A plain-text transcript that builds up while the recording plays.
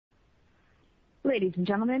Ladies and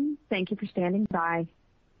gentlemen, thank you for standing by,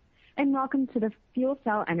 and welcome to the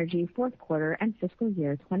FuelCell Energy fourth quarter and fiscal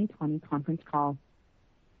year 2020 conference call.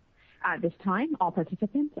 At this time, all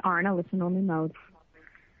participants are in a listen-only mode.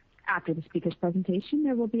 After the speaker's presentation,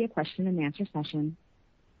 there will be a question-and-answer session.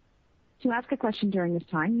 To ask a question during this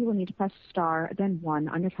time, you will need to press star, then 1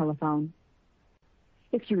 on your telephone.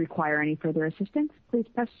 If you require any further assistance, please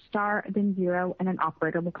press star, then 0, and an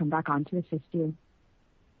operator will come back on to assist you.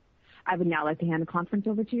 I would now like to hand the conference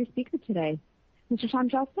over to your speaker today. Mr. Sean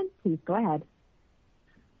Jelston, please go ahead.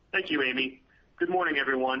 Thank you, Amy. Good morning,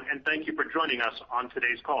 everyone, and thank you for joining us on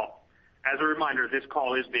today's call. As a reminder, this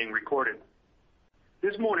call is being recorded.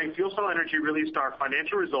 This morning, FuelCell Energy released our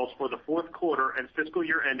financial results for the fourth quarter and fiscal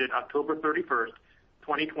year ended October 31st,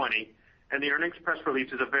 2020, and the earnings press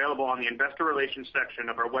release is available on the investor relations section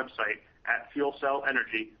of our website at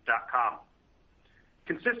fuelcellenergy.com.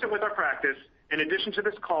 Consistent with our practice, in addition to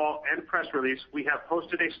this call and press release, we have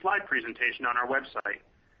posted a slide presentation on our website.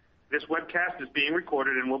 This webcast is being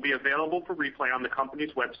recorded and will be available for replay on the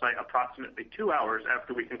company's website approximately 2 hours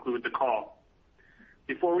after we conclude the call.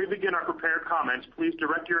 Before we begin our prepared comments, please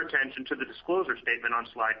direct your attention to the disclosure statement on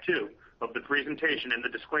slide 2 of the presentation and the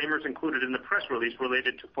disclaimers included in the press release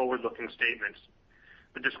related to forward-looking statements.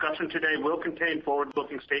 The discussion today will contain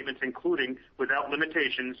forward-looking statements including, without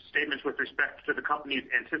limitations, statements with respect to the company's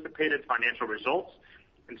anticipated financial results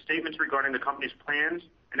and statements regarding the company's plans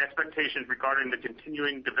and expectations regarding the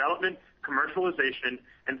continuing development, commercialization,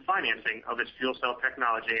 and financing of its fuel cell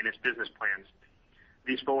technology and its business plans.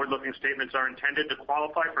 These forward-looking statements are intended to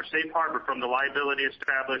qualify for safe harbor from the liability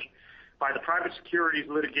established by the Private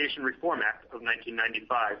Securities Litigation Reform Act of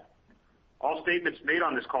 1995. All statements made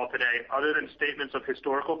on this call today, other than statements of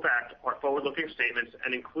historical fact, are forward-looking statements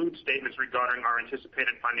and include statements regarding our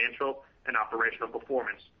anticipated financial and operational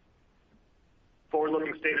performance.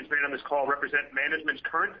 Forward-looking statements made on this call represent management's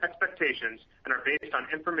current expectations and are based on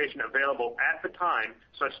information available at the time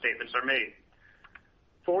such statements are made.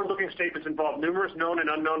 Forward-looking statements involve numerous known and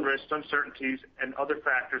unknown risks, uncertainties, and other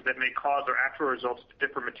factors that may cause our actual results to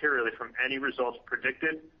differ materially from any results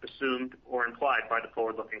predicted, assumed, or implied by the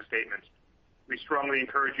forward-looking statements. We strongly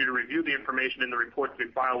encourage you to review the information in the reports we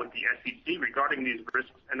file with the SEC regarding these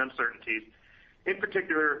risks and uncertainties, in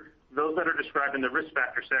particular those that are described in the risk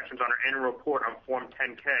factor sections on our annual report on Form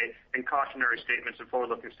 10-K and cautionary statements and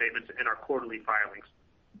forward-looking statements in our quarterly filings.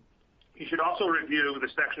 You should also review the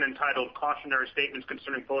section entitled Cautionary Statements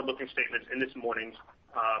Concerning Forward-Looking Statements in this morning's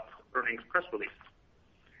earnings press release.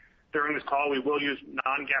 During this call, we will use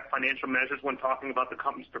non-GAAP financial measures when talking about the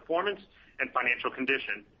company's performance and financial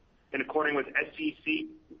condition. In accordance with SEC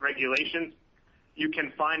regulations, you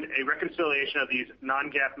can find a reconciliation of these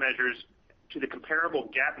non-GAAP measures to the comparable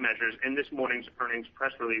GAAP measures in this morning's earnings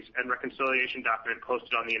press release and reconciliation document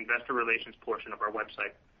posted on the investor relations portion of our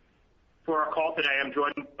website. For our call today, I'm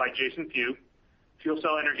joined by Jason Few,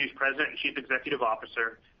 FuelCell Energy's President and Chief Executive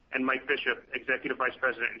Officer, and Mike Bishop, Executive Vice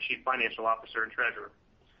President and Chief Financial Officer and Treasurer.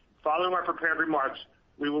 Following our prepared remarks,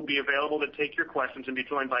 we will be available to take your questions and be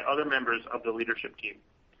joined by other members of the leadership team.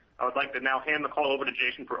 I would like to now hand the call over to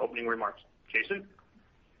Jason for opening remarks. Jason?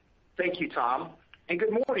 Thank you, Tom, and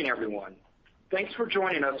good morning, everyone. Thanks for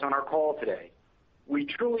joining us on our call today. We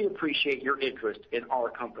truly appreciate your interest in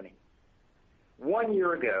our company. 1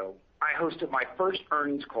 year ago, I hosted my first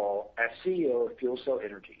earnings call as CEO of FuelCell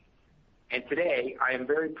Energy, and today I am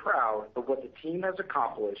very proud of what the team has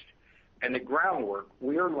accomplished and the groundwork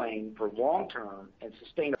we are laying for long-term and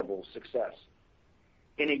sustainable success.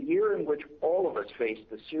 In a year in which all of us faced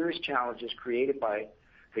the serious challenges created by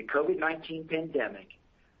the COVID-19 pandemic,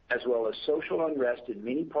 as well as social unrest in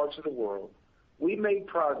many parts of the world, we made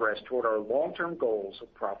progress toward our long-term goals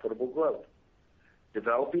of profitable growth,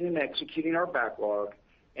 developing and executing our backlog,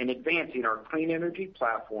 and advancing our clean energy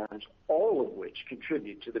platforms, all of which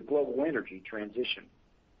contribute to the global energy transition.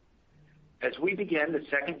 As we begin the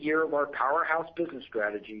second year of our powerhouse business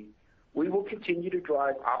strategy, we will continue to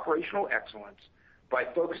drive operational excellence by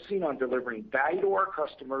focusing on delivering value to our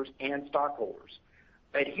customers and stockholders,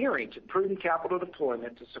 adhering to prudent capital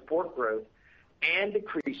deployment to support growth, and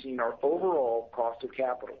decreasing our overall cost of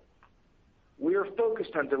capital. We are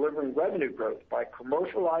focused on delivering revenue growth by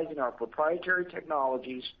commercializing our proprietary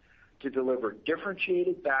technologies to deliver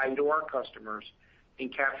differentiated value to our customers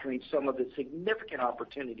and capturing some of the significant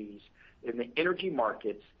opportunities in the energy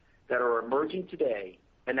markets that are emerging today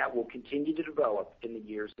and that will continue to develop in the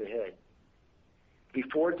years ahead.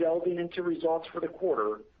 Before delving into results for the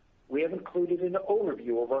quarter, we have included an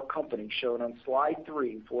overview of our company shown on slide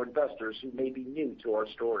 3 for investors who may be new to our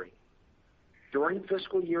story. During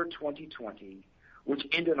fiscal year 2020, which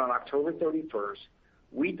ended on October 31st,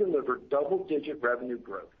 we delivered double-digit revenue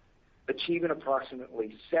growth, achieving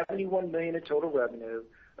approximately $71 million in total revenue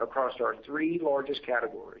across our three largest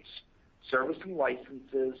categories: service and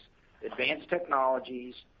licenses, advanced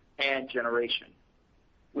technologies, and generation,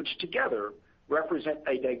 which together represent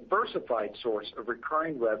a diversified source of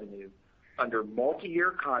recurring revenue under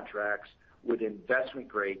multi-year contracts with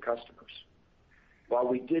investment-grade customers. While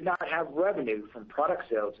we did not have revenue from product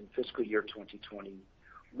sales in fiscal year 2020,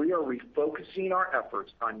 we are refocusing our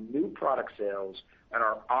efforts on new product sales and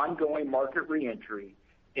our ongoing market reentry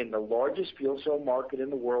in the largest fuel cell market in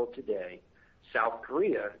the world today, South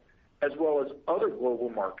Korea, as well as other global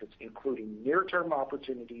markets, including near-term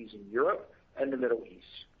opportunities in Europe and the Middle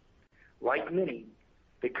East. Like many,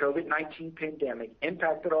 the COVID-19 pandemic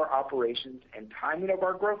impacted our operations and timing of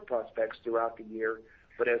our growth prospects throughout the year,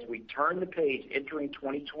 but as we turn the page entering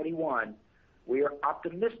 2021, we are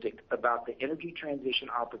optimistic about the energy transition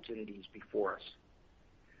opportunities before us.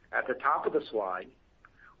 At the top of the slide,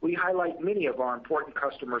 we highlight many of our important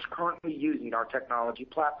customers currently using our technology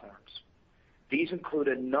platforms. These include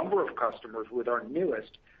a number of customers with our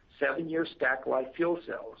newest 7-year stack life fuel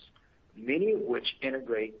cells, many of which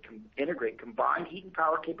integrate combined heat and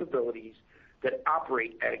power capabilities that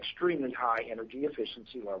operate at extremely high energy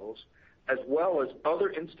efficiency levels, as well as other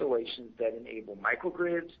installations that enable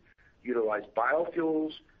microgrids, utilize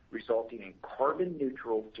biofuels, resulting in carbon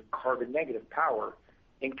neutral to carbon negative power,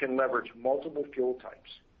 and can leverage multiple fuel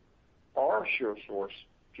types. Our SureSource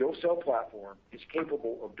fuel cell platform is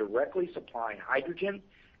capable of directly supplying hydrogen,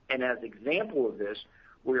 and as an example of this,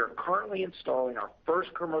 we are currently installing our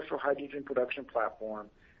first commercial hydrogen production platform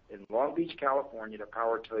in Long Beach, California, to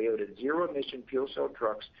power Toyota's zero-emission fuel cell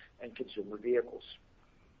trucks and consumer vehicles.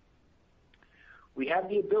 We have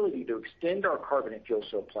the ability to extend our carbonate fuel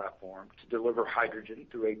cell platform to deliver hydrogen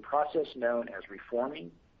through a process known as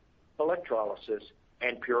reforming, electrolysis,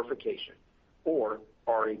 and purification, or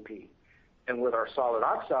REP. And with our solid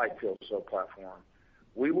oxide fuel cell platform,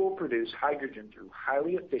 we will produce hydrogen through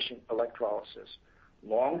highly efficient electrolysis,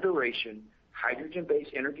 long-duration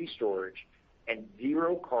hydrogen-based energy storage, and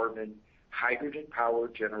zero-carbon hydrogen power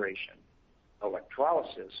generation.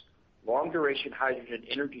 Electrolysis, long-duration hydrogen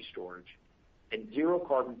energy storage, and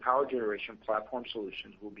zero-carbon power generation platform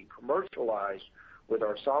solutions will be commercialized with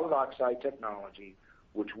our solid oxide technology,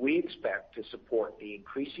 which we expect to support the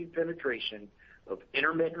increasing penetration of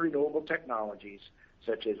intermittent renewable technologies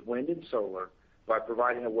such as wind and solar by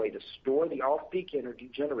providing a way to store the off-peak energy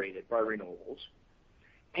generated by renewables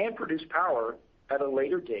and produce power at a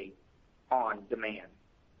later date on demand.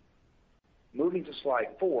 Moving to slide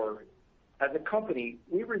 4, as a company,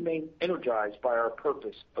 we remain energized by our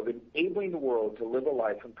purpose of enabling the world to live a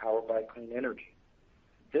life empowered by clean energy.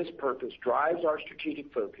 This purpose drives our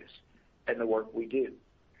strategic focus and the work we do.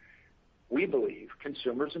 We believe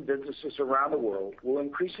consumers and businesses around the world will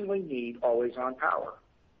increasingly need always-on power.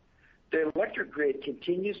 The electric grid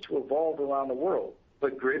continues to evolve around the world,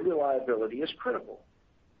 but grid reliability is critical.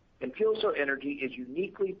 And FuelCell Energy is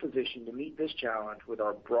uniquely positioned to meet this challenge with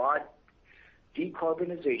our broad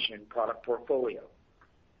decarbonization product portfolio.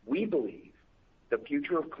 We believe the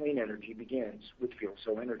future of clean energy begins with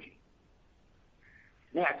FuelCell Energy.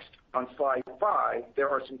 Next, on slide 5, there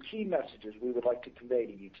are some key messages we would like to convey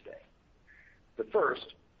to you today. The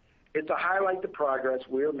first is to highlight the progress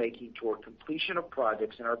we are making toward completion of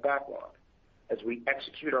projects in our backlog as we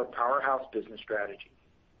execute our powerhouse business strategy.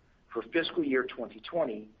 For fiscal year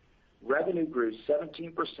 2020, revenue grew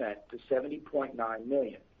 17% to $70.9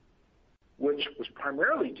 million, which was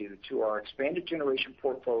primarily due to our expanded generation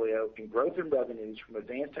portfolio and growth in revenues from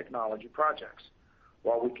advanced technology projects,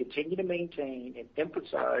 while we continue to maintain and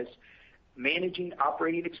emphasize managing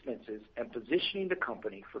operating expenses and positioning the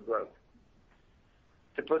company for growth.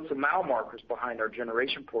 To put some mile markers behind our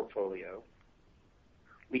generation portfolio,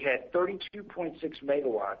 we had 32.6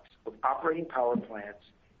 megawatts of operating power plants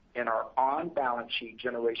in our on-balance sheet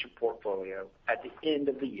generation portfolio at the end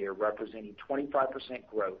of the year, representing 25%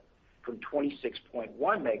 growth from 26.1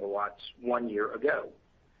 megawatts 1 year ago.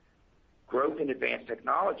 Growth in advanced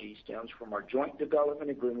technology stems from our joint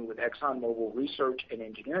development agreement with ExxonMobil Research and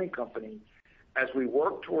Engineering Company as we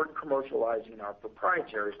work toward commercializing our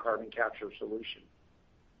proprietary carbon capture solution.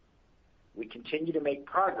 We continue to make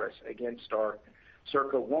progress against our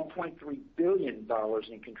circa $1.3 billion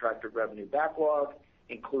in contracted revenue backlog,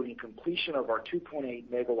 including completion of our 2.8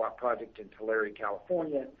 megawatt project in Tulare,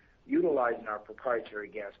 California, utilizing our proprietary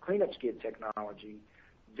gas cleanup skid technology.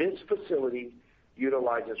 This facility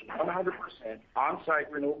utilizes 100%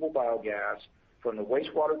 on-site renewable biogas from the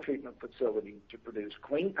wastewater treatment facility to produce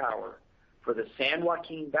clean power for the San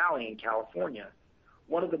Joaquin Valley in California,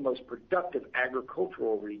 one of the most productive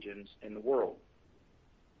agricultural regions in the world.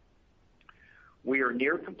 We are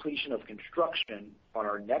near completion of construction on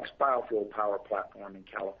our next biofuel power platform in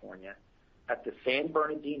California at the San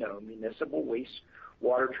Bernardino Municipal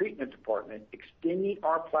Wastewater Treatment Department, extending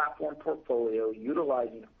our platform portfolio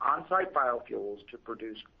utilizing on-site biofuels to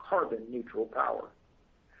produce carbon-neutral power.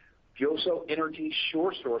 FuelCell Energy's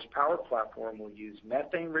shore-source power platform will use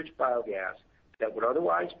methane-rich biogas that would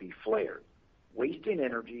otherwise be flared, wasting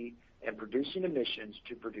energy and producing emissions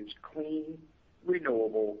to produce clean,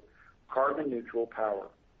 renewable, carbon-neutral power.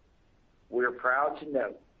 We are proud to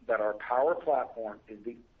note that our power platform is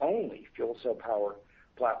the only fuel cell power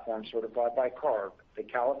platform certified by CARB, the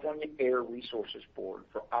California Air Resources Board,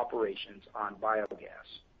 for operations on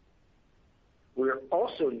biogas. We are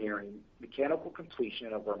also nearing mechanical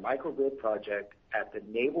completion of our microgrid project at the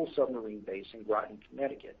Naval Submarine Base in Groton,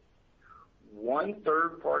 Connecticut. Once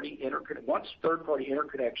third-party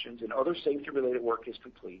interconnections and other safety-related work is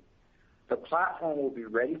complete, the platform will be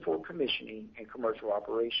ready for commissioning and commercial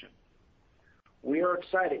operation. We are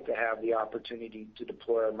excited to have the opportunity to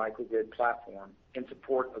deploy our microgrid platform in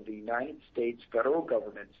support of the United States federal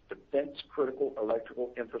government's defense critical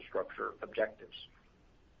electrical infrastructure objectives.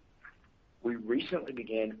 We recently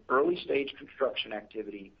began early-stage construction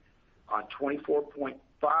activity on 24.5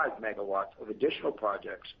 megawatts of additional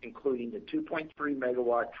projects, including the 2.3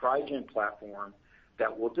 megawatt Tri-gen platform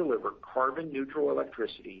that will deliver carbon-neutral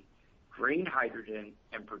electricity, green hydrogen,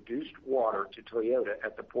 and produced water to Toyota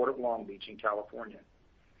at the Port of Long Beach in California,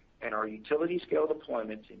 and our utility-scale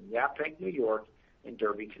deployments in Yaphank, New York, and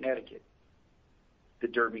Derby, Connecticut. The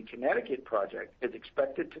Derby, Connecticut project is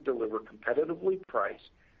expected to deliver competitively priced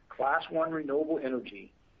Class 1 renewable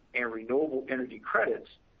energy and renewable energy credits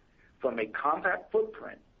from a compact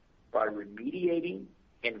footprint by remediating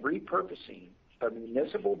and repurposing a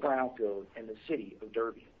municipal brownfield in the city of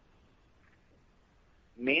Derby.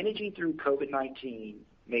 Managing through COVID-19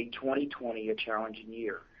 made 2020 a challenging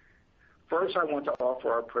year. First, I want to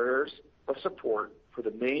offer our prayers of support for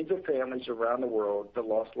the millions of families around the world that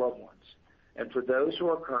lost loved ones, and for those who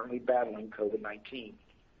are currently battling COVID-19.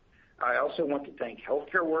 I also want to thank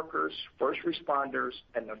healthcare workers, first responders,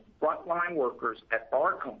 and the frontline workers at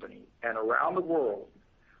our company and around the world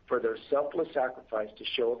for their selfless sacrifice to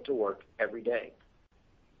show up to work every day.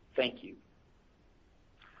 Thank you.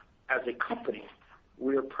 As a company,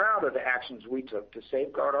 we are proud of the actions we took to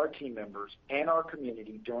safeguard our team members and our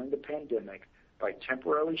community during the pandemic by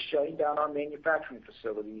temporarily shutting down our manufacturing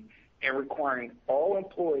facility and requiring all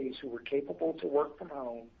employees who were capable to work from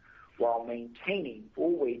home while maintaining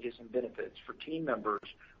full wages and benefits for team members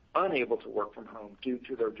unable to work from home due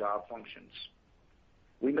to their job functions.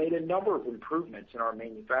 We made a number of improvements in our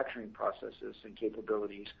manufacturing processes and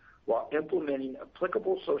capabilities while implementing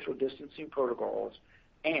applicable social distancing protocols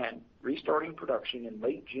and restarting production in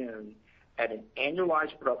late June at an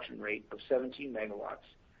annualized production rate of 17 megawatts.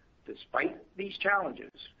 Despite these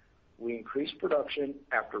challenges, we increased production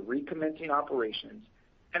after recommencing operations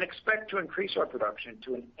and expect to increase our production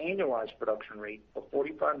to an annualized production rate of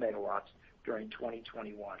 45 megawatts during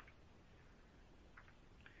 2021.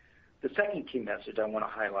 The second key message I want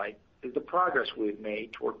to highlight is the progress we have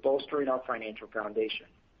made toward bolstering our financial foundation,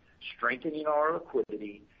 strengthening our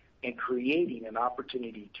liquidity, and creating an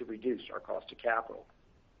opportunity to reduce our cost of capital.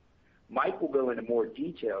 Mike will go into more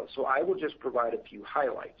detail, so I will just provide a few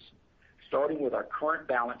highlights, starting with our current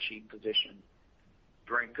balance sheet position.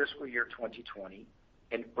 During fiscal year 2020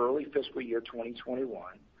 and early fiscal year 2021,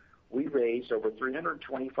 we raised over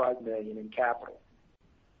 $325 million in capital.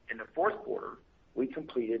 In the fourth quarter, we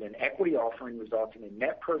completed an equity offering resulting in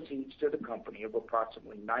net proceeds to the company of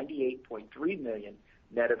approximately $98.3 million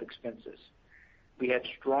net of expenses. We had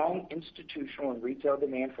strong institutional and retail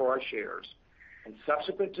demand for our shares, and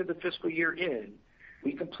subsequent to the fiscal year end,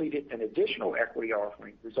 we completed an additional equity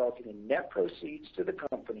offering resulting in net proceeds to the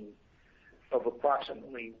company of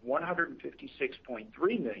approximately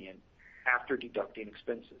 $156.3 million after deducting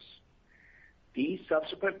expenses. These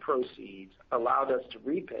subsequent proceeds allowed us to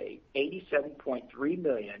repay $87.3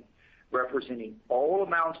 million, representing all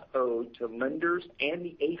amounts owed to lenders and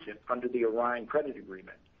the agent under the Orion credit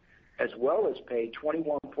agreement, as well as pay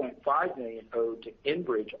 $21.5 million owed to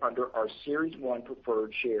Enbridge under our Series 1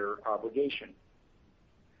 preferred share obligation.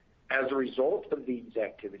 As a result of these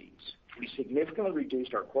activities, we significantly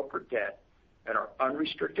reduced our corporate debt, and our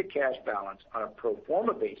unrestricted cash balance on a pro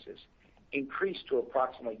forma basis increased to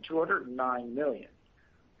approximately $209 million,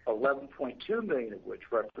 $11.2 million of which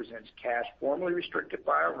represents cash formerly restricted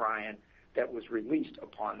by Orion that was released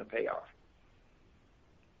upon the payoff.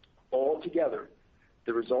 Altogether,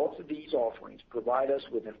 The results of these offerings provide us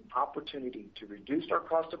with an opportunity to reduce our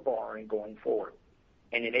cost of borrowing going forward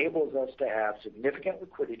and enables us to have significant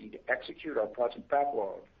liquidity to execute our project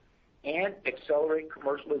backlog and accelerate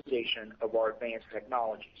commercialization of our advanced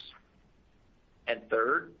technologies. And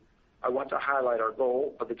third, I want to highlight our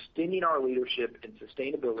goal of extending our leadership in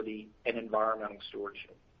sustainability and environmental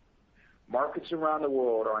stewardship. Markets around the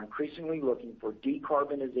world are increasingly looking for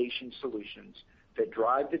decarbonization solutions that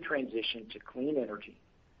drive the transition to clean energy,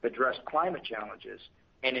 address climate challenges,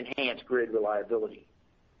 and enhance grid reliability.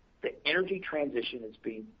 The energy transition is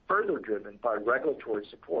being further driven by regulatory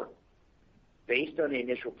support. Based on the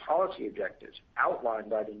initial policy objectives outlined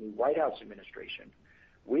by the new White House administration,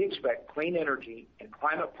 we expect clean energy and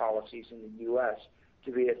climate policies in the U.S.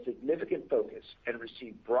 to be a significant focus and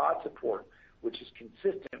receive broad support, which is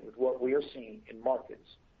consistent with what we are seeing in markets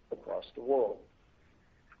across the world.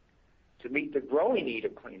 To meet the growing need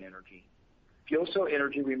of clean energy, FuelCell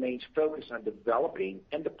Energy remains focused on developing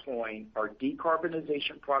and deploying our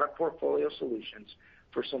decarbonization product portfolio solutions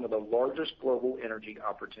for some of the largest global energy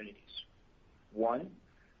opportunities. 1,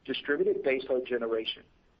 distributed baseload generation,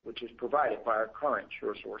 which is provided by our current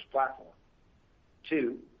SureSource platform.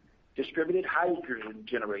 2, distributed hydrogen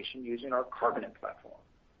generation using our carbonate platform.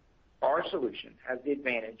 Our solution has the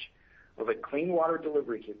advantage of a clean water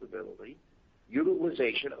delivery capability,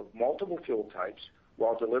 utilization of multiple fuel types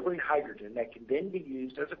while delivering hydrogen that can then be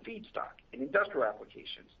used as a feedstock in industrial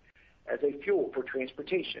applications, as a fuel for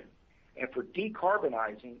transportation, and for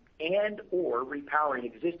decarbonizing and or repowering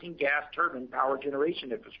existing gas turbine power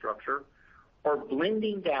generation infrastructure, or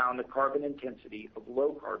blending down the carbon intensity of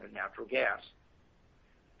low-carbon natural gas.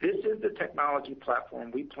 This is the technology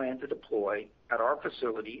platform we plan to deploy at our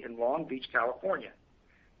facility in Long Beach, California,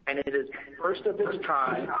 and it is the first of its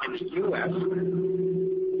kind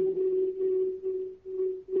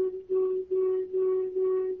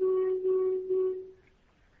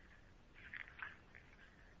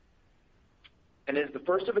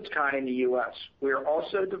in the U.S. We are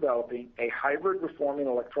also developing a hybrid reforming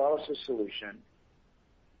electrolysis solution,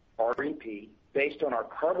 REP, based on our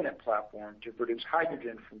carbonate platform to produce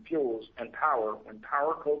hydrogen from fuels and power when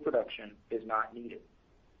power co-production is not needed.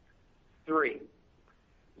 3,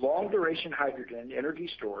 long-duration hydrogen energy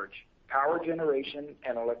storage, power generation,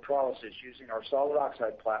 and electrolysis using our solid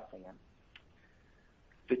oxide platform.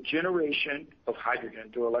 The generation of hydrogen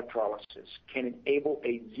through electrolysis can enable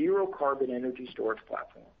a zero-carbon energy storage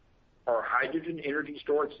platform. Our hydrogen energy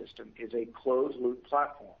storage system is a closed-loop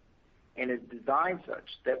platform and is designed such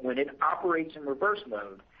that when it operates in reverse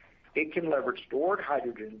mode, it can leverage stored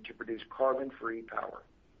hydrogen to produce carbon-free power.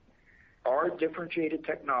 Our differentiated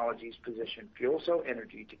technologies position FuelCell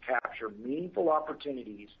Energy to capture meaningful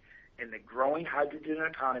opportunities in the growing hydrogen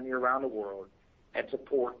economy around the world and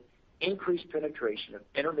support increased penetration of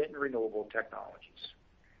intermittent renewable technologies.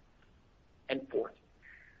 And 4th,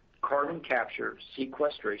 carbon capture,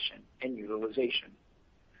 sequestration, and utilization.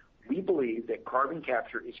 We believe that carbon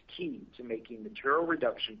capture is key to making material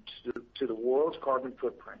reduction to the world's carbon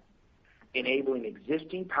footprint, enabling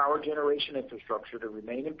existing power generation infrastructure to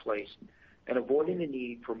remain in place and avoiding the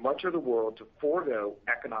need for much of the world to forego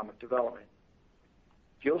economic development.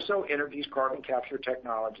 FuelCell Energy's carbon capture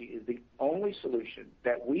technology is the only solution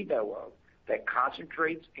that we know of that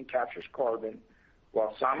concentrates and captures carbon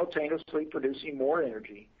while simultaneously producing more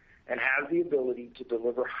energy and has the ability to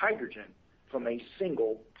deliver hydrogen from a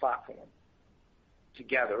single platform.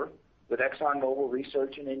 Together with ExxonMobil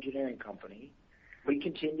Research and Engineering Company, we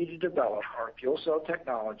continue to develop our fuel cell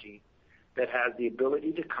technology that has the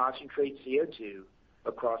ability to concentrate CO2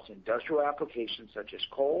 across industrial applications such as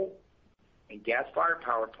coal and gas-fired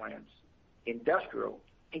power plants, industrial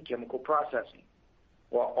and chemical processing,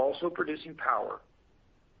 while also producing power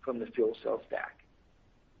from the fuel cell stack.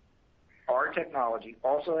 Our technology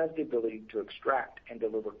also has the ability to extract and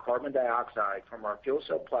deliver carbon dioxide from our fuel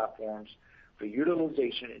cell platforms for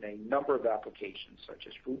utilization in a number of applications such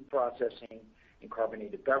as food processing and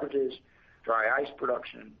carbonated beverages, dry ice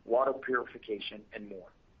production, water purification, and more.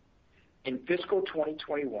 In fiscal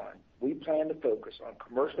 2021, we plan to focus on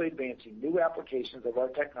commercially advancing new applications of our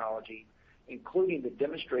technology, including the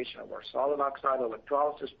demonstration of our solid oxide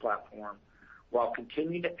electrolysis platform, while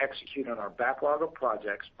continuing to execute on our backlog of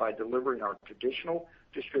projects by delivering our traditional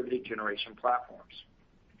distributed generation platforms.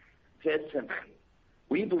 Said simply,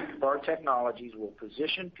 we believe our technologies will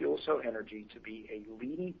position FuelCell Energy to be a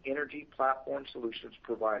leading energy platform solutions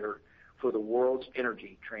provider for the world's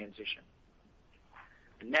energy transition.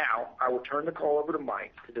 Now, I will turn the call over to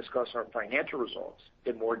Mike to discuss our financial results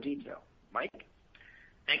in more detail. Mike?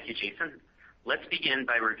 Thank you, Jason. Let's begin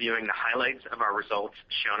by reviewing the highlights of our results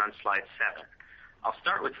shown on slide 7. I'll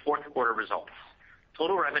start with fourth quarter results.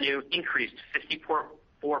 Total revenue increased 54%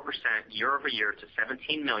 year-over-year to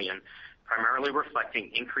 $17 million, primarily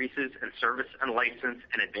reflecting increases in service and license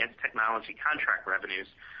and advanced technology contract revenues,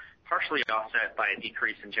 partially offset by a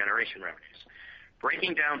decrease in generation revenues.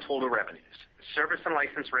 Breaking down total revenues, service and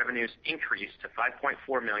license revenues increased to $5.4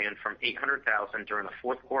 million from $800,000 during the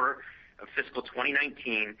fourth quarter of fiscal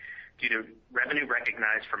 2019 due to revenue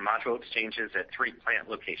recognized from module exchanges at 3 plant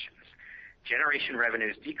locations. Generation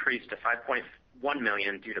revenues decreased to $5.1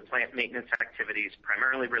 million due to plant maintenance activities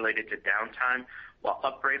primarily related to downtime, while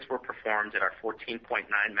upgrades were performed at our 14.9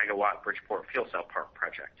 megawatt Bridgeport fuel cell park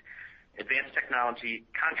project. Advanced technology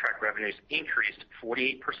contract revenues increased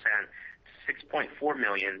 48% to $6.4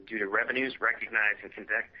 million due to revenues recognized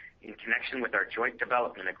in connection with our joint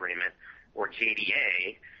development agreement, or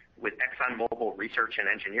JDA, with ExxonMobil Research and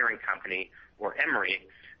Engineering Company, or EMRE,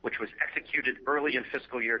 which was executed early in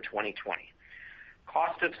fiscal year 2020.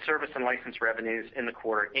 Cost of service and license revenues in the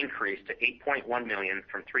quarter increased to $8.1 million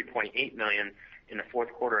from $3.8 million in the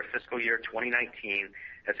fourth quarter of fiscal year 2019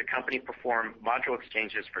 as the company performed module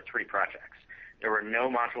exchanges for 3 projects. There were no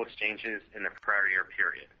module exchanges in the prior year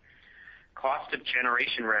period. Cost of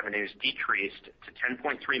generation revenues decreased to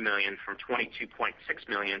 $10.3 million from $22.6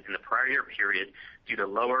 million in the prior year period due to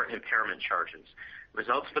lower impairment charges.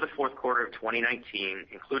 Results for the fourth quarter of 2019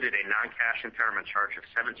 included a non-cash impairment charge of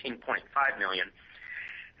 $17.5 million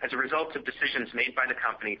as a result of decisions made by the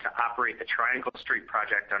company to operate the Triangle Street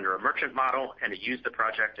project under a merchant model and to use the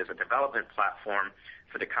project as a development platform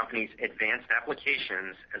for the company's advanced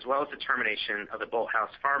applications, as well as the termination of the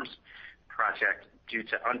Bolthouse Farms project due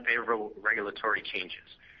to unfavorable regulatory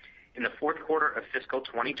changes. In the fourth quarter of fiscal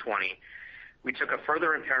 2020, we took a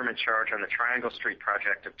further impairment charge on the Triangle Street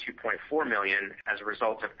project of $2.4 million as a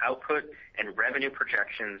result of output and revenue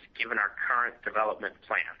projections given our current development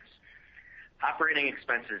plans. Operating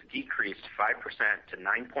expenses decreased 5% to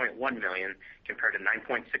 $9.1 million compared to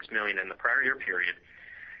 $9.6 million in the prior year period.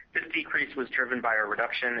 This decrease was driven by a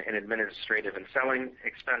reduction in administrative and selling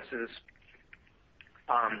expenses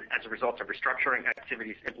as a result of restructuring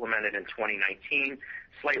activities implemented in 2019,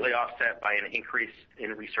 slightly offset by an increase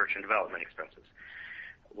in research and development expenses.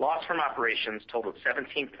 Loss from operations totaled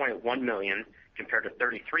 $17.1 million compared to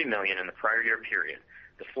 $33 million in the prior year period.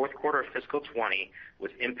 The fourth quarter of fiscal 20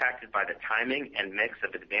 was impacted by the timing and mix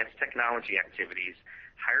of advanced technology activities,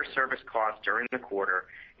 higher service costs during the quarter,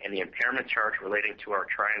 and the impairment charge relating to our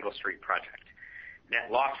Triangle Street project.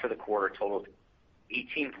 Net loss for the quarter totaled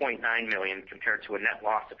 $18.9 million compared to a net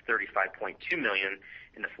loss of $35.2 million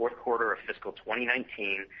in the fourth quarter of fiscal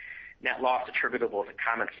 2019. Net loss attributable to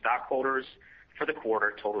common stockholders for the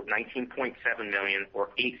quarter totaled $19.7 million,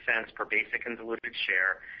 or 8 cents per basic and diluted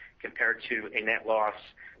share, compared to a net loss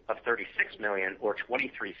of $36 million, or 23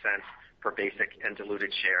 cents per basic and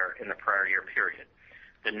diluted share in the prior year period.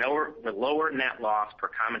 The lower net loss per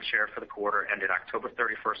common share for the quarter ended October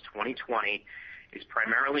 31st, 2020, is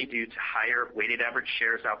primarily due to higher weighted average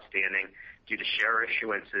shares outstanding due to share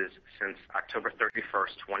issuances since October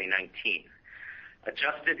 31st, 2019.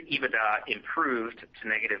 Adjusted EBITDA improved to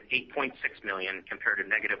negative $8.6 million compared to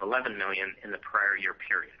negative $11 million in the prior year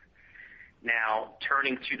period. Now,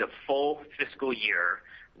 turning to the full fiscal year,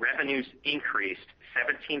 revenues increased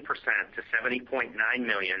 17% to $70.9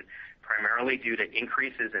 million, primarily due to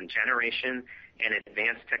increases in generation and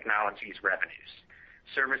advanced technologies revenues.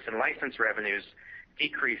 Service and license revenues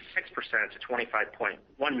decreased 6% to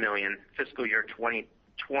 $25.1 million. Fiscal year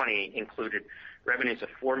 2020 included revenues of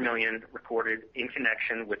 $4 million recorded in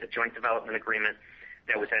connection with the joint development agreement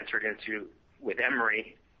that was entered into with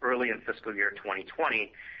EMRE early in fiscal year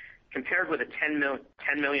 2020, compared with a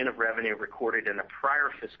 $10 million of revenue recorded in the prior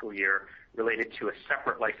fiscal year related to a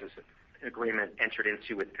separate license agreement entered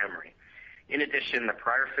into with EMRE. In addition, the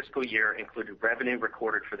prior fiscal year included revenue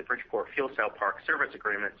recorded for the Bridgeport fuel cell park service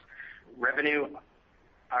agreements. Revenue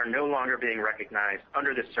are no longer being recognized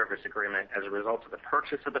under this service agreement as a result of the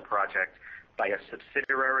purchase of the project by a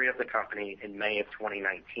subsidiary of the company in May of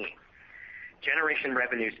 2019. Generation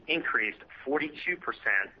revenues increased 42%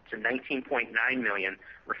 to $19.9 million,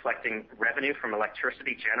 reflecting revenue from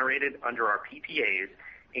electricity generated under our PPAs,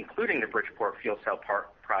 including the Bridgeport fuel cell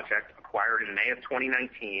park project acquired in May of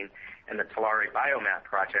 2019 and the Tulare Biomat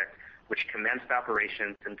project, which commenced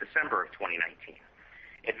operations in December of 2019.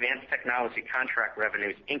 Advanced technology contract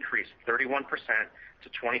revenues increased 31% to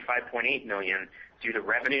 $25.8 million due to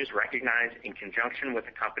revenues recognized in conjunction with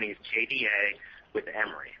the company's JDA with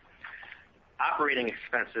EMRE. Operating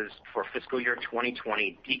expenses for fiscal year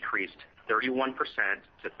 2020 decreased 31%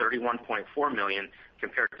 to $31.4 million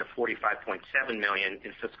compared to $45.7 million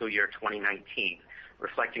in fiscal year 2019,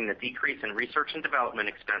 reflecting the decrease in research and development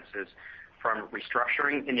expenses from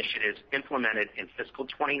restructuring initiatives implemented in fiscal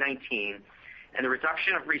 2019 and the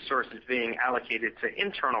reduction of resources being allocated to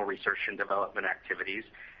internal research and development activities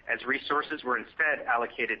as resources were instead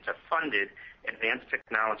allocated to funded advanced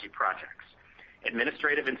technology projects.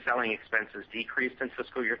 Administrative and selling expenses decreased in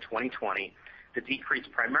fiscal year 2020. The decrease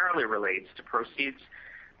primarily relates to proceeds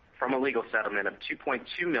from a legal settlement of $2.2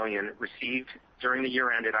 million received during the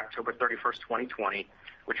year ended October 31st, 2020,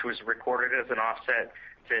 which was recorded as an offset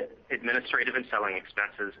to administrative and selling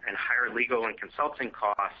expenses and higher legal and consulting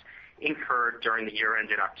costs incurred during the year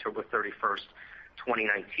ended October 31st,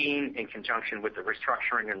 2019, in conjunction with the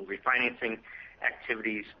restructuring and refinancing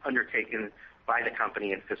activities undertaken by the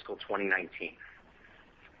company in fiscal 2019.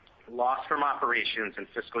 Loss from operations in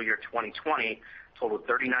fiscal year 2020 totaled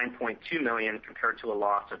 $39.2 million compared to a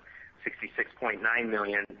loss of $66.9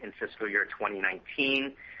 million in fiscal year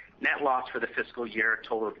 2019. Net loss for the fiscal year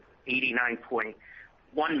totaled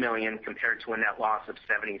 $89.1 million compared to a net loss of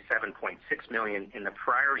 $77.6 million in the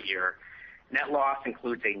prior year. Net loss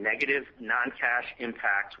includes a negative non-cash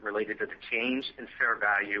impact related to the change in fair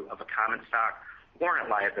value of a common stock warrant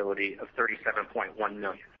liability of $37.1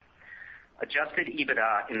 million. Adjusted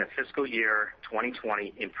EBITDA in the fiscal year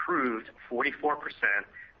 2020 improved 44%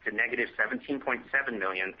 to negative $17.7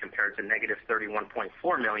 million compared to negative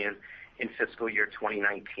 $31.4 million in fiscal year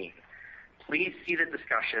 2019. Please see the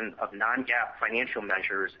discussion of non-GAAP financial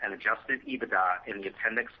measures and adjusted EBITDA in the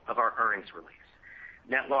appendix of our earnings release.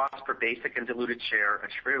 Net loss per basic and diluted share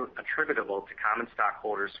attributable to common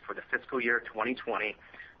stockholders for the fiscal year 2020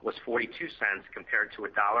 was 42 cents compared to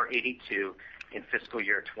 $1.82 in fiscal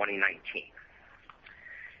year 2019.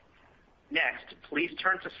 Next, please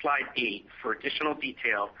turn to slide 8 for additional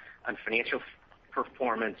detail on financial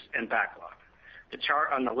performance and backlog. The chart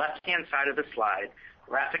on the left-hand side of the slide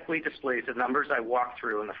graphically displays the numbers I walked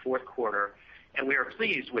through in the fourth quarter, and we are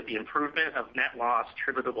pleased with the improvement of net loss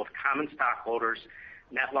attributable to common stockholders,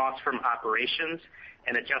 net loss from operations,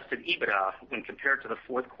 and adjusted EBITDA when compared to the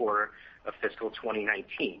fourth quarter of fiscal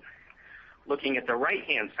 2019. Looking at the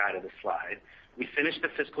right-hand side of the slide, we finished the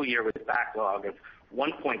fiscal year with a backlog of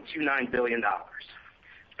 $1.29 billion.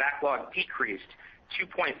 Backlog decreased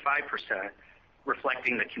 2.5%,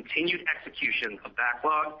 reflecting the continued execution of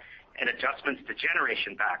backlog and adjustments to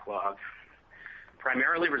generation backlog,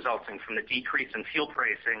 primarily resulting from the decrease in fuel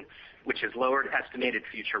pricing, which has lowered estimated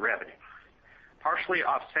future revenue. Partially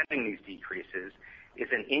offsetting these decreases is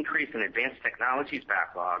an increase in advanced technologies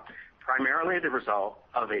backlog, primarily the result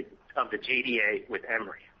of the JDA with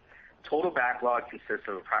Emory. Total backlog consists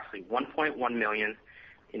of approximately $1.1 million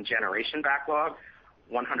in generation backlog,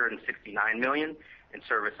 $169 million in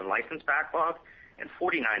service and license backlog, and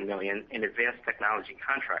 $49 million in advanced technology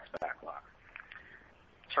contracts backlog.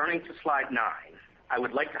 Turning to slide 9, I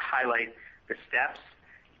would like to highlight the steps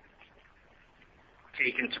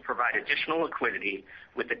taken to provide additional liquidity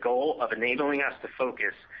with the goal of enabling us to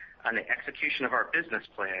focus on the execution of our business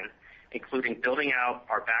plan, including building out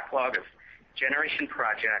our backlog of generation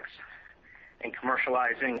projects and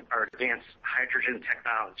commercializing our advanced hydrogen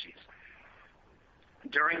technologies.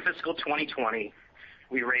 During fiscal 2020,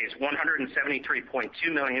 we raised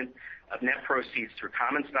 $173.2 million of net proceeds through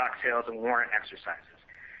common stock sales and warrant exercises.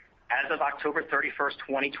 As of October 31st,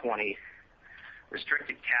 2020,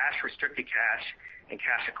 restricted cash, and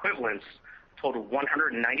cash equivalents totaled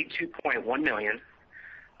 $192.1 million,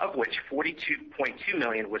 of which $42.2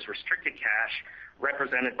 million was restricted cash,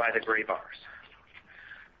 represented by the gray bars.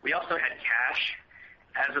 We also had cash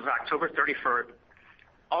as of October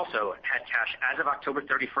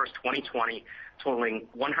 31st, 2020, totaling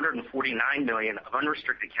 $149 million of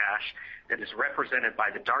unrestricted cash that is represented by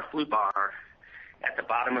the dark blue bar at the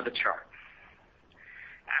bottom of the chart.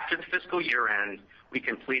 After the fiscal year end, we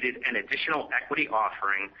completed an additional equity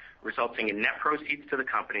offering, resulting in net proceeds to the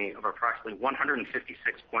company of approximately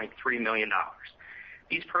 $156.3 million.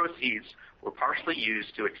 These proceeds were partially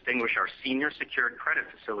used to extinguish our senior secured credit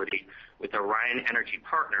facility with Orion Energy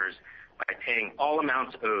Partners by paying all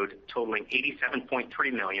amounts owed totaling $87.3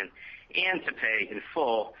 million and to pay in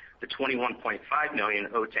full the $21.5 million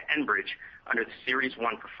owed to Enbridge under the Series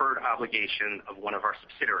 1 preferred obligation of one of our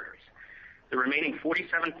subsidiaries. The remaining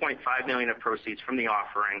 $47.5 million of proceeds from the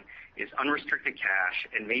offering is unrestricted cash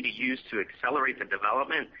and may be used to accelerate the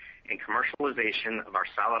development and commercialization of our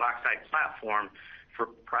solid oxide platform for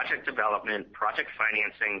project development, project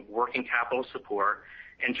financing, working capital support,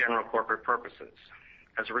 and general corporate purposes.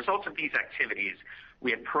 As a result of these activities, We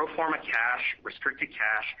had pro forma cash, restricted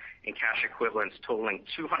cash, and cash equivalents totaling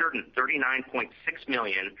 $239.6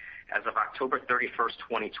 million as of October 31st,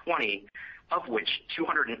 2020, of which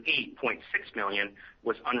 $208.6 million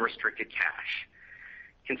was unrestricted cash.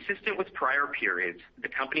 Consistent with prior periods, the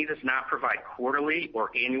company does not provide quarterly or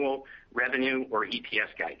annual revenue or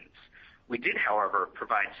EPS guidance. We did, however,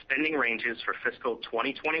 provide spending ranges for fiscal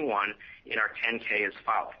 2021 in our 10-K as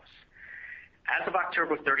follows. As of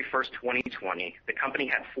October 31st, 2020, the company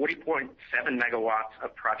had 40.7 megawatts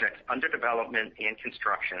of projects under development and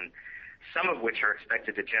construction, some of which are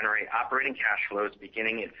expected to generate operating cash flows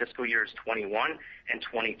beginning in fiscal years 21 and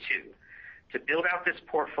 22. To build out this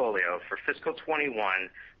portfolio for fiscal 21,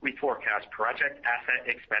 we forecast project asset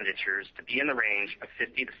expenditures to be in the range of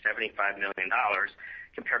 $50 to $75 million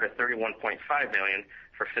compared to $31.5 million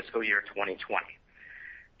for fiscal year 2020.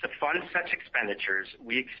 To fund such expenditures,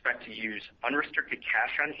 we expect to use unrestricted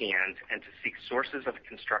cash on hand and to seek sources of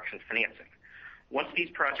construction financing. Once these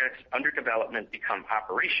projects under development become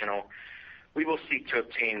operational, we will seek to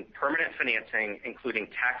obtain permanent financing, including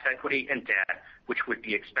tax equity and debt, which would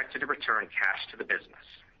be expected to return cash to the business.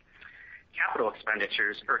 Capital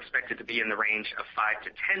expenditures are expected to be in the range of $5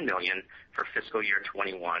 to $10 million for fiscal year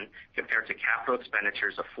 21 compared to capital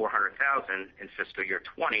expenditures of $400,000 in fiscal year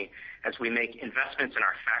 20 as we make investments in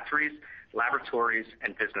our factories, laboratories,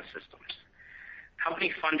 and business systems.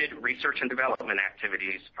 Company-funded research and development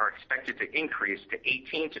activities are expected to increase to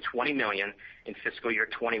 $18 to $20 million in fiscal year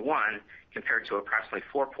 21 compared to approximately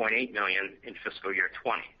 $4.8 million in fiscal year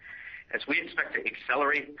 20. As we expect to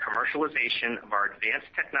accelerate commercialization of our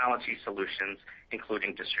advanced technology solutions,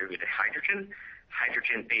 including distributed hydrogen,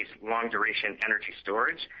 hydrogen-based long-duration energy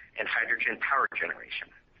storage, and hydrogen power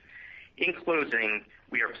generation. In closing,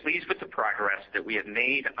 we are pleased with the progress that we have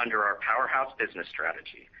made under our Powerhouse business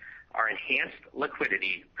strategy. Our enhanced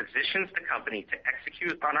liquidity positions the company to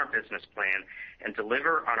execute on our business plan and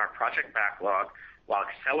deliver on our project backlog while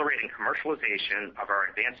accelerating commercialization of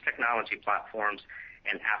our advanced technology platforms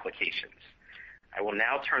and applications. I will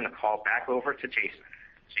now turn the call back over to Jason.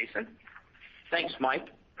 Jason? Thanks, Mike.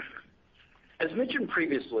 As mentioned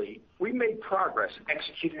previously, we made progress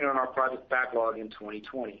executing on our project backlog in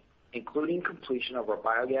 2020, including completion of our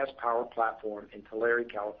biogas power platform in Tulare,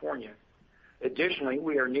 California. Additionally,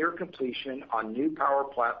 we are near completion on new power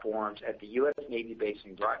platforms at the U.S. Navy base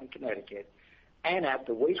in Groton, Connecticut, and at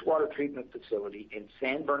the wastewater treatment facility in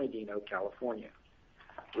San Bernardino, California.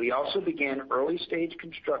 We also began early-stage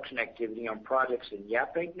construction activity on projects in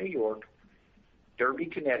Yaphank, New York, Derby,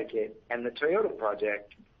 Connecticut, and the Toyota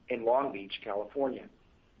project in Long Beach, California.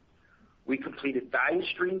 We completed value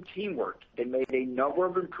stream teamwork and made a number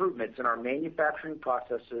of improvements in our manufacturing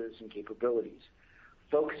processes and capabilities,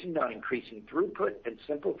 focusing on increasing throughput and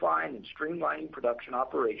simplifying and streamlining production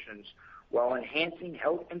operations while enhancing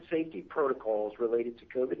health and safety protocols related to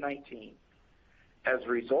COVID-19. As a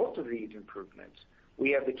result of these improvements,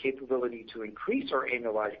 we have the capability to increase our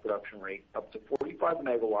annualized production rate up to 45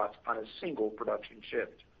 megawatts on a single production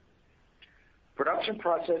shift. Production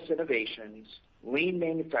process innovations, lean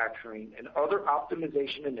manufacturing, and other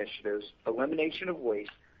optimization initiatives, elimination of waste,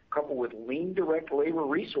 coupled with lean direct labor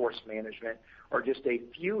resource management, are just a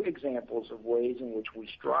few examples of ways in which we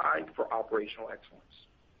strive for operational excellence.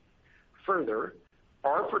 Further,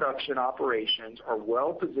 our production operations are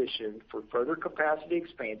well positioned for further capacity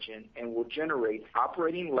expansion and will generate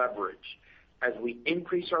operating leverage as we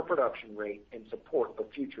increase our production rate in support of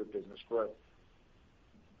future business growth.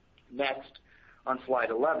 Next, on slide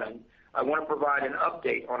 11, I want to provide an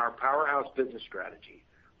update on our Powerhouse business strategy,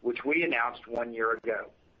 which we announced 1 year ago.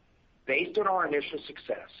 Based on our initial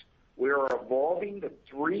success, we are evolving the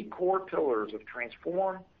three core pillars of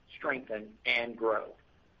transform, strengthen, and grow.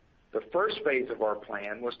 The first phase of our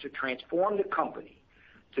plan was to transform the company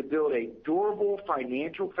to build a durable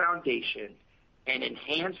financial foundation and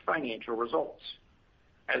enhance financial results.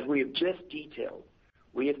 As we have just detailed,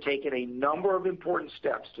 we have taken a number of important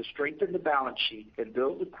steps to strengthen the balance sheet and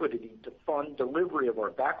build liquidity to fund delivery of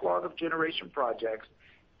our backlog of generation projects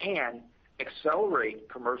and accelerate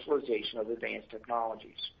commercialization of advanced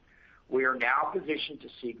technologies. We are now positioned to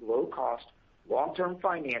seek low-cost, long-term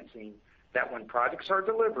financing that, when projects are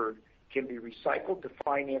delivered, can be recycled to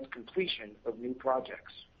finance completion of new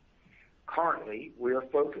projects. Currently, we are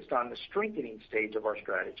focused on the strengthening stage of our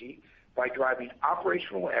strategy by driving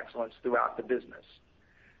operational excellence throughout the business.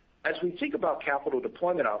 As we think about capital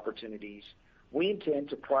deployment opportunities, we intend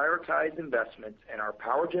to prioritize investments in our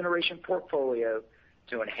power generation portfolio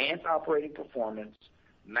to enhance operating performance,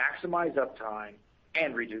 maximize uptime,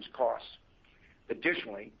 and reduce costs.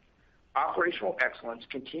 Additionally, Operational excellence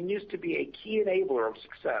continues to be a key enabler of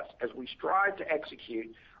success as we strive to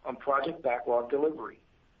execute on project backlog delivery,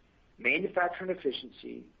 manufacturing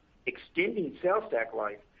efficiency, extending sales stack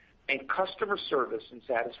life, and customer service and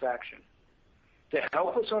satisfaction. To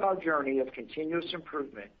help us on our journey of continuous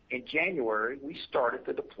improvement, in January, we started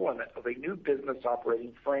the deployment of a new business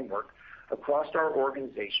operating framework across our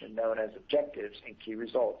organization known as Objectives and Key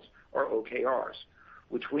Results, or OKRs,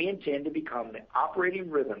 which we intend to become the operating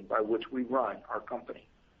rhythm by which we run our company.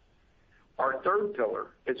 Our third pillar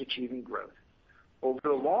is achieving growth. Over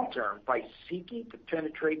the long term, by seeking to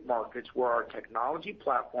penetrate markets where our technology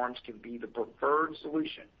platforms can be the preferred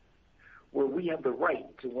solution, where we have the right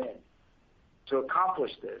to win. To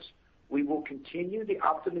accomplish this, we will continue the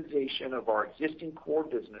optimization of our existing core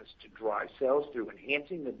business to drive sales through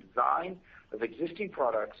enhancing the design of existing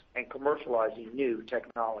products and commercializing new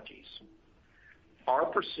technologies. Our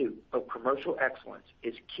pursuit of commercial excellence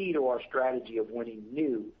is key to our strategy of winning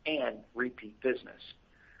new and repeat business.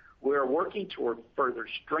 We are working toward further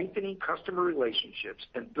strengthening customer relationships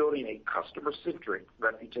and building a customer-centric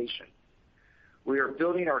reputation. We are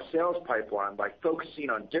building our sales pipeline by focusing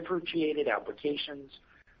on differentiated applications,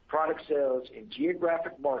 product sales in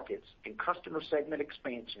geographic markets, and customer segment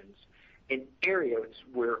expansions in areas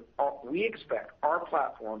where we expect our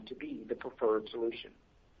platform to be the preferred solution.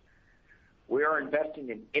 We are investing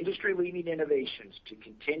in industry-leading innovations to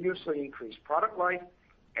continuously increase product life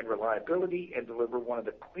and reliability and deliver one of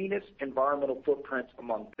the cleanest environmental footprints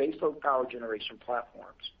among baseload power generation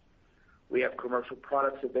platforms. We have commercial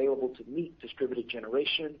products available to meet distributed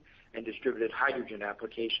generation and distributed hydrogen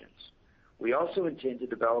applications. We also intend to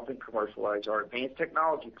develop and commercialize our advanced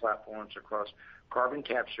technology platforms across carbon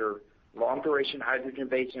capture, long-duration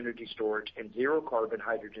hydrogen-based energy storage, and zero-carbon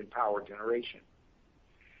hydrogen power generation.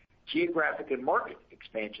 Geographic and market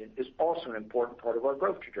expansion is also an important part of our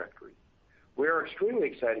growth trajectory. We are extremely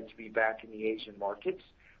excited to be back in the Asian markets,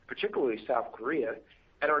 particularly South Korea,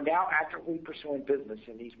 and are now actively pursuing business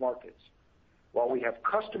in these markets. While we have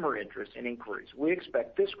customer interest and inquiries, we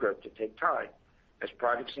expect this growth to take time, as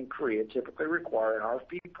projects in Korea typically require an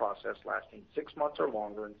RFP process lasting 6 months or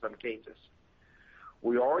longer in some cases.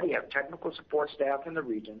 We already have technical support staff in the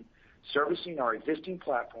region servicing our existing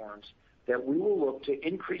platforms that we will look to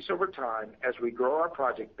increase over time as we grow our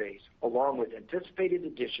project base, along with anticipated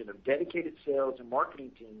addition of dedicated sales and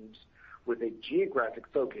marketing teams with a geographic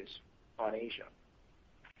focus on Asia.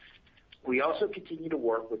 We also continue to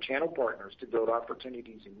work with channel partners to build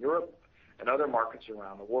opportunities in Europe and other markets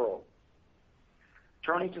around the world.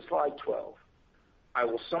 Turning to slide 12, I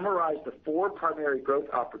will summarize the 4 primary growth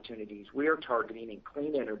opportunities we are targeting in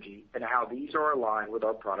clean energy and how these are aligned with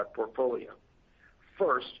our product portfolio.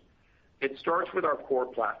 First, it starts with our core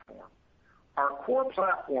platform. Our core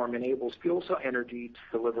platform enables FuelCell Energy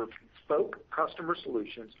to deliver bespoke customer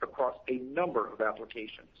solutions across a number of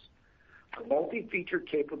applications. The multi-featured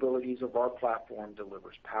capabilities of our platform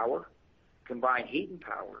delivers power, combined heat and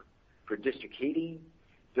power for district heating,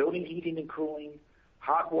 building heating and cooling,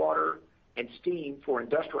 hot water, and steam for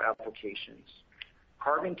industrial applications,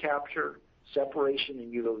 carbon capture, separation,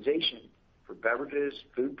 and utilization for beverages,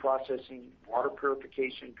 food processing, water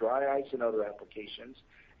purification, dry ice, and other applications,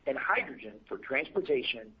 and hydrogen for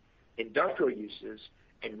transportation, industrial uses,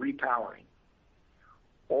 and repowering.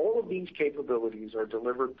 All of these capabilities are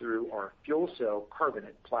delivered through our FuelCell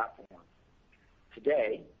carbonate platform.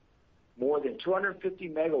 Today, more than 250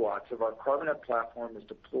 megawatts of our carbonate platform is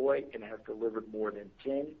deployed and has delivered more than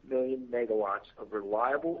 10 million megawatts of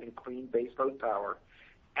reliable and clean baseload power,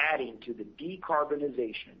 adding to the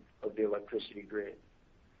decarbonization of the electricity grid.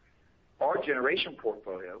 Our generation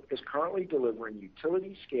portfolio is currently delivering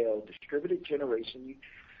utility-scale distributed generation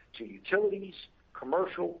to utilities,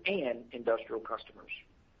 commercial, and industrial customers.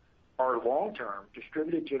 Our long-term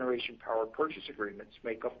distributed generation power purchase agreements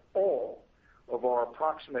make up all of our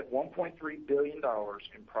approximate $1.3 billion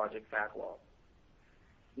in project backlog.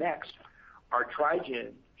 Next, our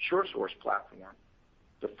Tri-gen SureSource platform,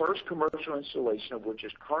 the first commercial installation of which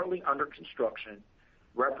is currently under construction,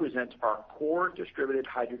 represents our core distributed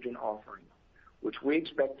hydrogen offering, which we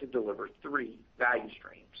expect to deliver 3 value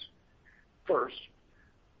streams. First,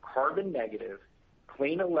 carbon negative,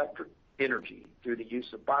 clean electric energy through the use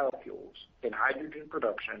of biofuels in hydrogen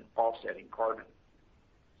production offsetting carbon.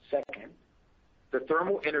 Second, the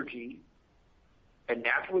thermal energy and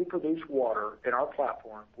naturally produced water in our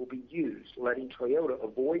platform will be used, letting Toyota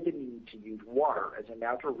avoid the need to use water as a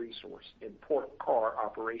natural resource in port car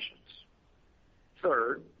operations.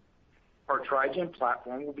 Third, our Tri-gen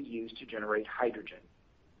platform will be used to generate hydrogen.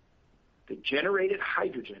 The generated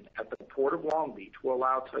hydrogen at the Port of Long Beach will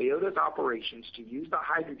allow Toyota's operations to use the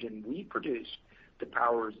hydrogen we produce to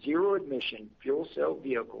power zero-emission fuel cell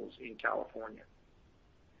vehicles in California.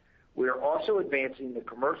 We are also advancing the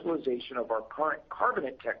commercialization of our current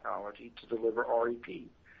carbonate technology to deliver REP,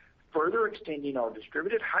 further extending our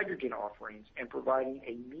distributed hydrogen offerings and providing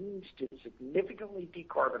a means to significantly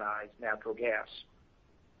decarbonize natural gas.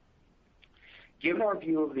 Given our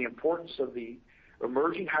view of the importance of the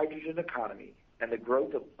emerging hydrogen economy and the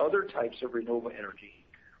growth of other types of renewable energy,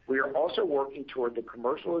 we are also working toward the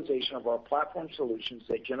commercialization of our platform solutions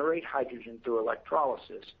that generate hydrogen through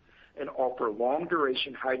electrolysis and offer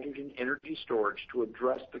long-duration hydrogen energy storage to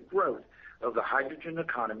address the growth of the hydrogen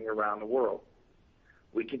economy around the world.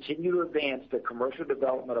 We continue to advance the commercial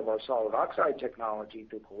development of our solid oxide technology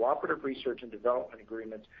through cooperative research and development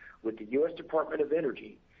agreements with the U.S. Department of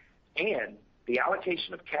Energy and the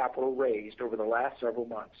allocation of capital raised over the last several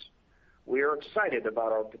months. We are excited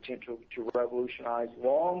about our potential to revolutionize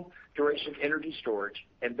long-duration energy storage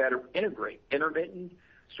and better integrate intermittent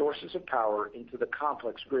sources of power into the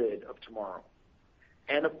complex grid of tomorrow.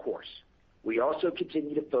 And of course, we also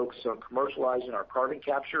continue to focus on commercializing our carbon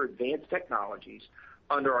capture advanced technologies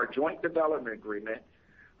under our joint development agreement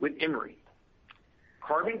with Emory.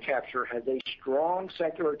 Carbon capture has a strong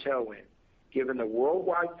secular tailwind given the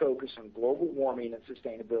worldwide focus on global warming and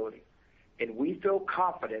sustainability, and we feel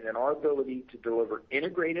confident in our ability to deliver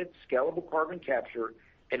integrated, scalable carbon capture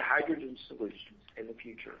and hydrogen solutions in the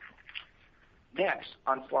future. Next,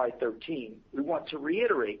 on slide 13, we want to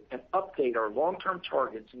reiterate and update our long-term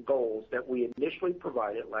targets and goals that we initially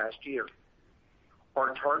provided last year.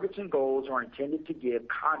 Our targets and goals are intended to give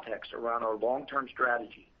context around our long-term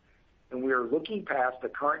strategy, and we are looking past the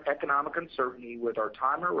current economic uncertainty with our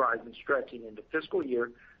time horizon stretching into fiscal year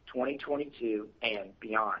 2022 and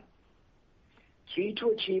beyond. Key to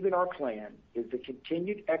achieving our plan is the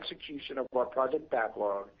continued execution of our project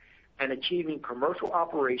backlog and achieving commercial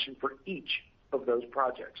operation for each of those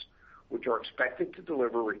projects, which are expected to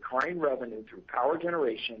deliver recurring revenue through power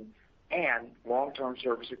generation and long-term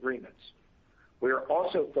service agreements. We are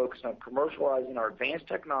also focused on commercializing our advanced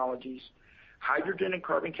technologies, hydrogen and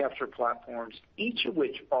carbon capture platforms, each of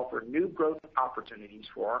which offer new growth opportunities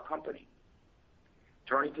for our company.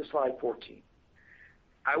 Turning to slide 14.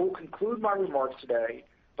 I will conclude my remarks today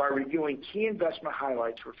by reviewing key investment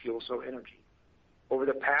highlights for FuelCell Energy. Over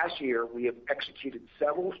the past year, we have executed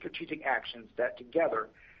several strategic actions that together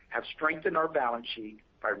have strengthened our balance sheet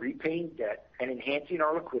by repaying debt and enhancing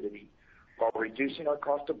our liquidity while reducing our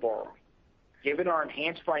cost of borrowing. Given our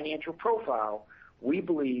enhanced financial profile, we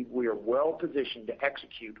believe we are well positioned to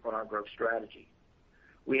execute on our growth strategy.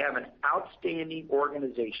 We have an outstanding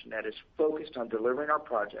organization that is focused on delivering our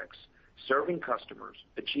projects, serving customers,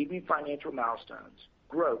 achieving financial milestones,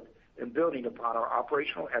 growth, and building upon our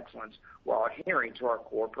operational excellence while adhering to our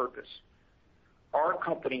core purpose. Our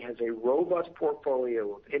company has a robust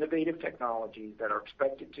portfolio of innovative technologies that are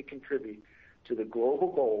expected to contribute to the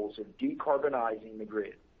global goals of decarbonizing the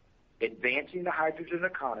grid, advancing the hydrogen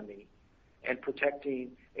economy, and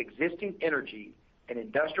protecting existing energy and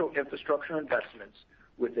industrial infrastructure investments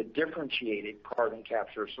with a differentiated carbon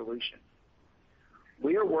capture solution.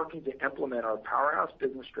 We are working to implement our powerhouse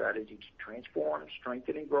business strategy to transform,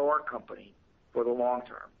 strengthen, and grow our company for the long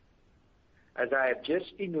term. As I have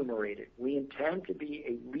just enumerated, we intend to be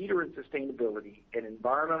a leader in sustainability and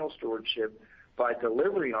environmental stewardship by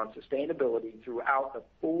delivering on sustainability throughout the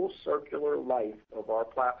full circular life of our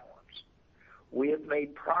platforms. We have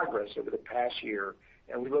made progress over the past year,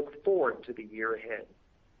 and we look forward to the year ahead.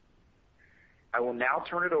 I will now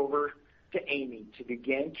turn it over to Amy to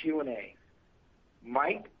begin Q&A.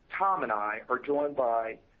 Mike, Tom, and I are joined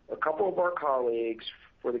by a couple of our colleagues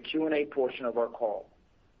for the Q&A portion of our call.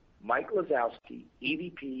 Mike Lazowski,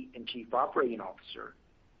 EVP and Chief Operating Officer,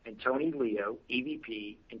 and Tony Leo,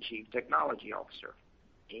 EVP and Chief Technology Officer.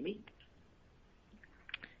 Amy?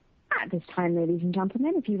 At this time, ladies and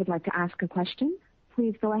gentlemen, if you would like to ask a question,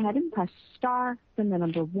 please go ahead and press star, then the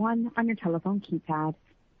number 1 on your telephone keypad.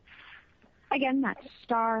 Again, that's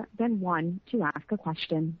star, then 1 to ask a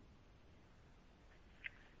question.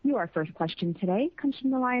 Your first question today comes from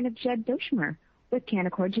the line of Jed Doshmer with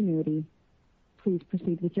Canaccord Genuity. Please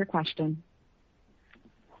proceed with your question.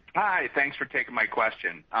 Hi, thanks for taking my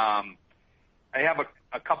question. I have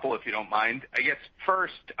a couple, if you don't mind. I guess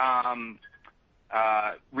first,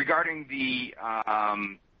 regarding the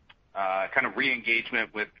kind of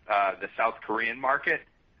re-engagement with the South Korean market,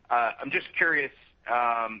 I'm just curious,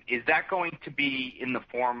 is that going to be in the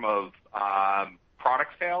form of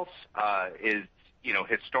product sales?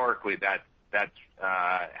 Historically that's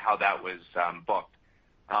how that was booked.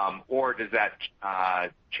 or does that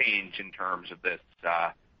change in terms of this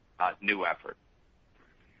new effort?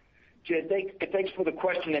 Jed, thanks for the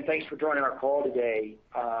question and thanks for joining our call today.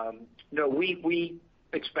 No, we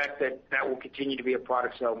expect that will continue to be a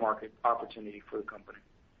product sale market opportunity for the company.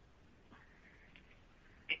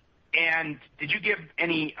 And did you give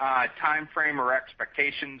any time frame or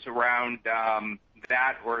expectations around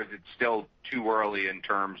that, or is it still too early in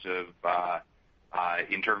terms of that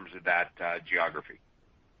geography?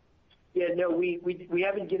 Yeah, no, we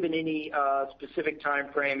haven't given any specific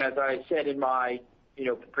time frame. As I said in my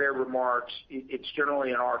prepared remarks, it's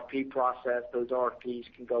generally an RFP process. Those RFPs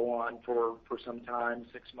can go on for some time,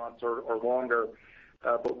 6 months or longer.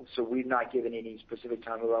 So we've not given any specific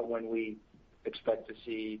time about when we expect to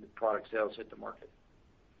see the product sales hit the market.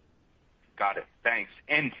 Got it. Thanks.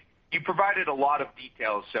 And you provided a lot of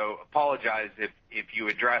details, so apologize if you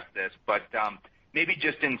addressed this, but maybe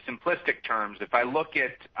just in simplistic terms, if I look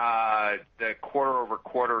at the quarter over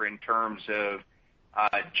quarter in terms of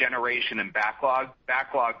generation and backlog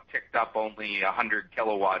ticked up only 100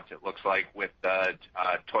 kilowatts, it looks like, with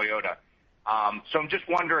Toyota. So I'm just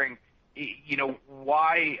wondering,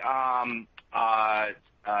 why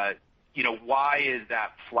is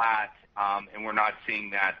that flat, and we're not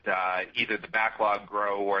seeing that either the backlog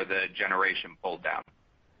grow or the generation pulled down?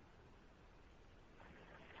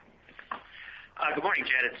 Good morning,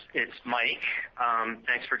 Jed. It's Mike.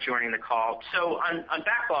 Thanks for joining the call. So on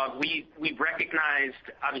backlog, we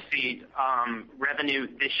recognized obviously revenue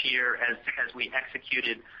this year as we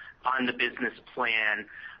executed on the business plan.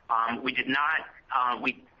 We did not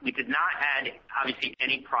add obviously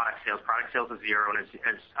any product sales. Product sales is zero, and as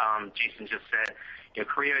Jason just said,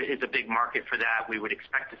 Korea is a big market for that. We would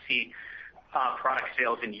expect to see product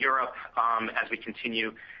sales in Europe as we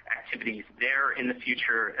continue activities there in the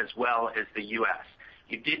future, as well as the U.S.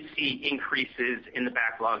 You did see increases in the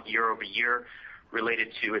backlog year over year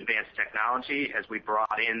related to advanced technology as we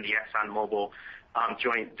brought in the ExxonMobil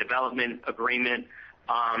joint development agreement.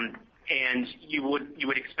 And you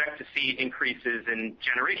would expect to see increases in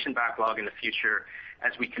generation backlog in the future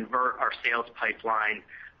as we convert our sales pipeline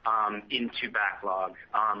into backlog.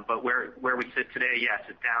 But where we sit today, yes,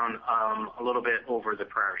 it's down a little bit over the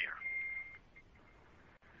prior year.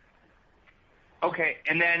 Okay,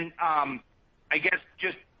 and then I guess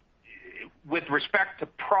just with respect to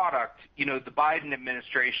product, the Biden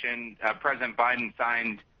administration, President Biden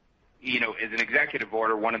signed, as an executive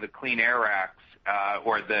order, one of the Clean Air Acts,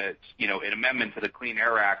 or an amendment to the Clean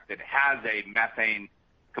Air Act that has a methane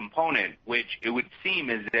component, which it would seem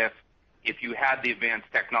as if you had the advanced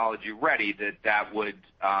technology ready, that would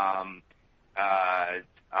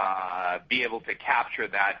be able to capture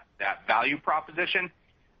that value proposition.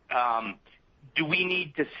 Do we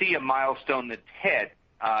need to see a milestone that's hit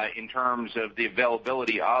in terms of the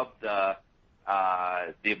availability of the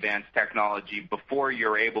advanced technology before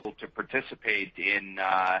you're able to participate in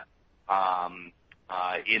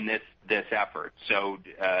this effort? So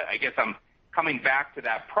I guess I'm coming back to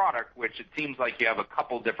that product, which it seems like you have a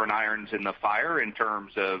couple different irons in the fire in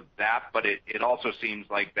terms of that, but it also seems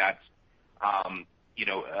like that's a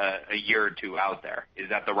year or two out there. Is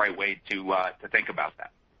that the right way to think about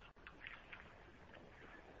that?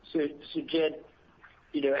 So Jed,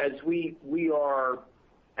 as we are,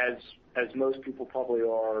 as most people probably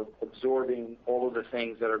are, absorbing all of the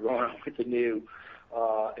things that are going on with the new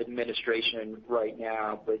administration right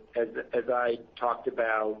now. But as I talked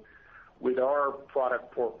about, with our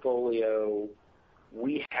product portfolio,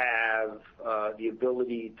 we have the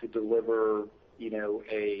ability to deliver,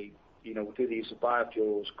 through the use of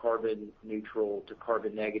biofuels, carbon neutral to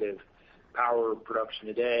carbon negative power production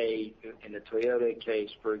today. In the Toyota case,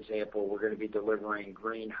 for example, we're going to be delivering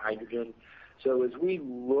green hydrogen. So as we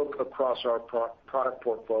look across our product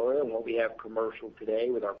portfolio and what we have commercial today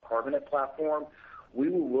with our carbonate platform, we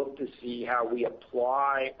will look to see how we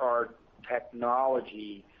apply our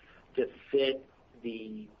technology to fit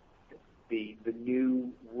the new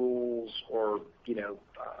rules or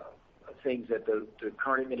things that the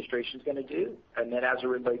current administration is going to do. And then as it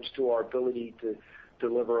relates to our ability to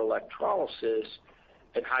deliver electrolysis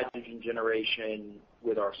and hydrogen generation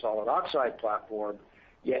with our solid oxide platform,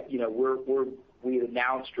 yet we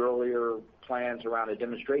announced earlier plans around a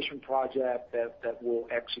demonstration project that we'll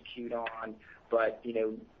execute on. But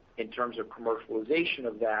in terms of commercialization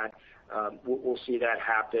of that, we'll see that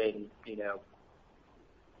happen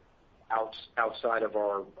outside of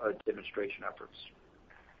our demonstration efforts.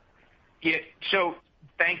 Yeah. So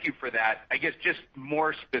thank you for that. I guess just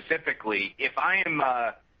more specifically, if I am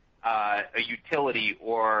a utility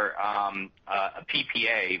or a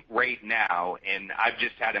PPA right now, and I've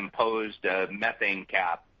just had imposed a methane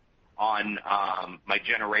cap on my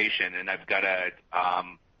generation, and I've got a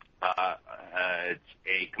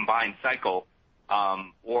combined cycle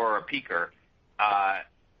or a peaker,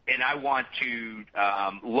 and I want to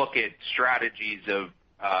look at strategies of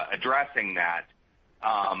addressing that.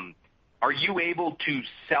 Are you able to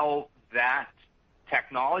sell that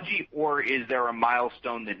technology, or is there a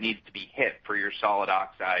milestone that needs to be hit for your solid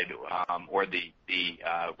oxide or the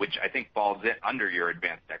which I think falls under your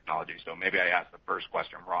advanced technology? So maybe I asked the first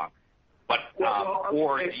question wrong, but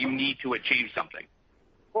or do you need to achieve something?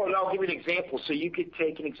 Well, I'll give you an example. So you could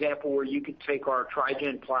take an example where you could take our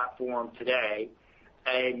Trigen platform today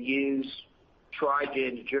and use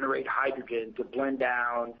Trigen to generate hydrogen to blend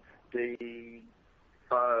down the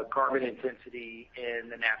carbon intensity in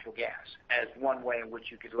the natural gas as one way in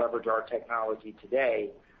which you could leverage our technology today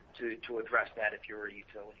to address that if you're a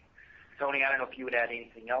utility. Tony, I don't know if you would add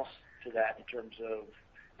anything else to that in terms of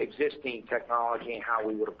existing technology and how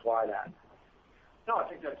we would apply that. No, I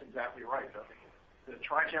think that's exactly right. The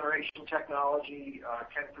trigeneration technology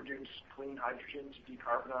can produce clean hydrogen to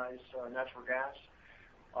decarbonize natural gas.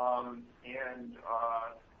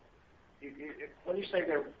 When you say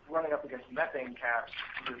they're running up against methane caps,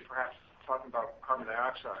 you're perhaps talking about carbon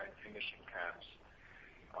dioxide emission caps.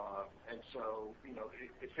 And so,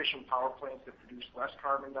 efficient power plants that produce less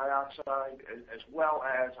carbon dioxide, as well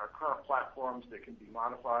as our current platforms that can be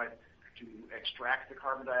modified to extract the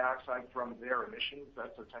carbon dioxide from their emissions.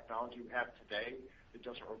 That's a technology we have today that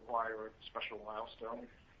doesn't require a special milestone.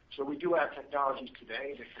 So we do have technologies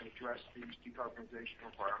today that can address these decarbonization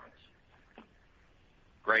requirements.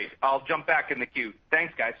 Great. I'll jump back in the queue.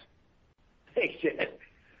 Thanks, guys. Thanks, Ed.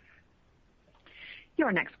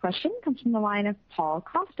 Your next question comes from the line of Paul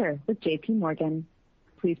Coster with J.P. Morgan.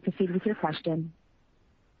 Please proceed with your question.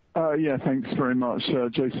 Yeah, thanks very much.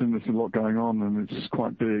 Jason, there's a lot going on, and it's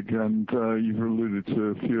quite big, and you've alluded to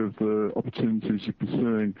a few of the opportunities you're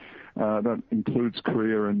pursuing. That includes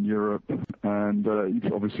Korea and Europe, and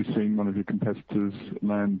you've obviously seen one of your competitors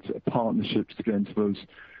land partnerships to get into those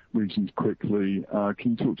regions quickly.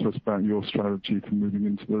 Can you talk to us about your strategy for moving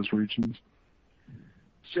into those regions?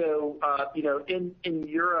 So, in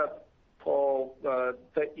Europe, Paul,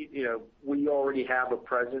 we already have a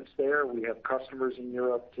presence there. We have customers in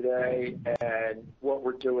Europe today, and what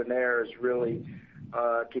we're doing there is really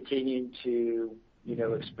continuing to,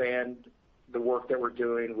 expand the work that we're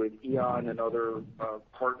doing with E.ON and other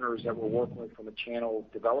partners that we're working with from a channel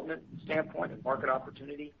development standpoint and market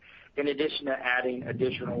opportunity, in addition to adding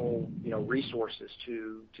additional, resources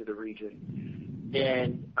to the region.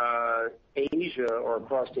 In Asia or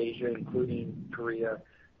across Asia, including Korea,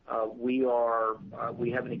 we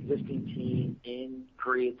have an existing team in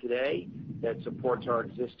Korea today that supports our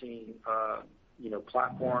existing,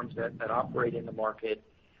 platforms that operate in the market,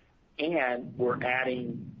 and we're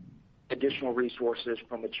adding additional resources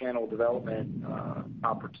from a channel development,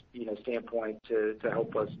 standpoint to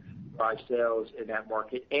help us drive sales in that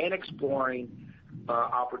market, and exploring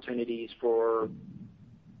opportunities for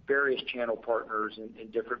various channel partners in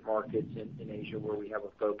different markets in Asia where we have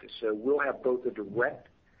a focus. So we'll have both a direct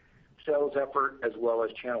sales effort as well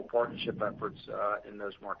as channel partnership efforts in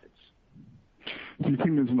those markets. Do you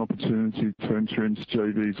think there's an opportunity to enter into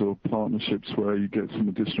JVs or partnerships where you get some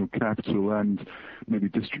additional capital and maybe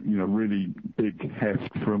really big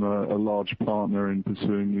heft from a large partner in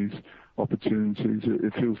pursuing these opportunities?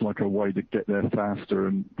 It feels like a way to get there faster,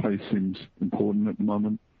 and pace seems important at the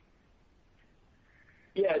moment.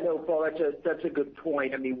 Yeah, no, Paul, that's a good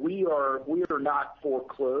point. I mean, we are not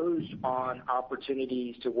foreclosed on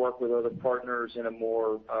opportunities to work with other partners in a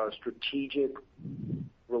more strategic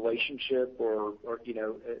relationship or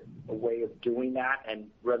a way of doing that, and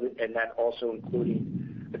that also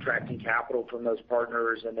including attracting capital from those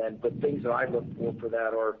partners. But things that I look for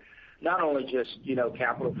that are not only just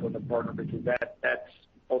capital from the partner, because that's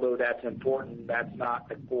although that's important, that's not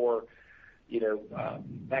the core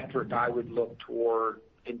metric I would look toward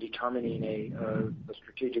in determining a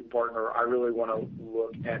strategic partner. I really want to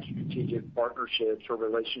look at strategic partnerships or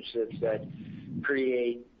relationships that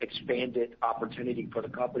create expanded opportunity for the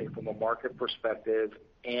company from a market perspective,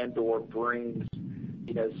 and/or brings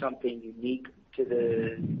something unique to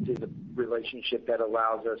the relationship that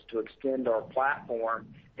allows us to extend our platform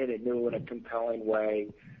in a new and a compelling way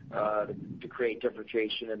to create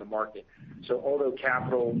differentiation in the market. So although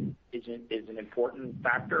capital is an important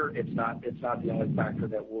factor, it's not the only factor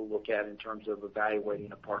that we'll look at in terms of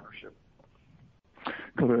evaluating a partnership.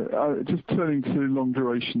 Got it. Just turning to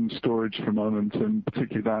long-duration storage for a moment, and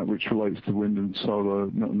particularly that which relates to wind and solar,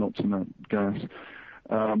 not to nat gas.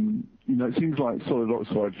 It seems like solid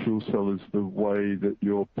oxide fuel cell is the way that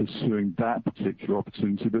you're pursuing that particular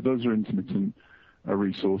opportunity, but those are intermittent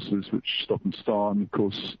resources which stop and start, and of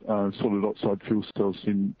course, solid oxide fuel cells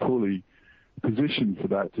seem poorly positioned for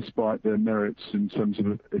that, despite their merits in terms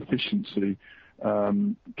of efficiency.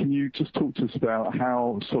 Can you just talk to us about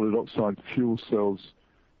how solid oxide fuel cells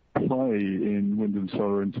play in wind and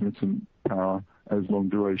solar intermittent power as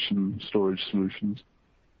long-duration storage solutions?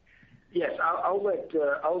 Yes, I'll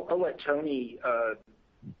let Tony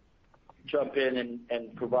jump in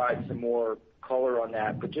and provide some more color on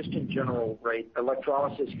that. But just in general, right,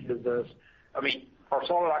 electrolysis gives us, our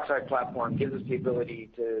solid oxide platform gives us the ability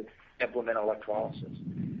to implement electrolysis.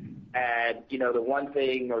 And, the one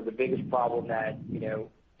thing or the biggest problem that,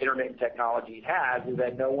 intermittent technology has is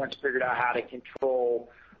that no one's figured out how to control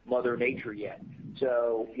Mother Nature yet.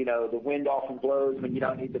 So, the wind often blows when you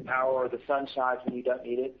don't need the power, or the sun shines when you don't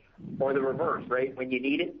need it, or the reverse, right? When you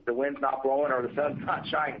need it, the wind's not blowing or the sun's not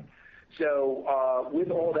shining. So with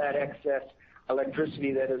all that excess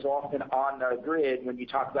electricity that is often on the grid, when you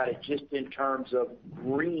talk about it just in terms of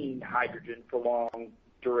green hydrogen for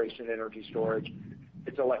long-duration energy storage,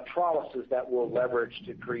 it's electrolysis that we'll leverage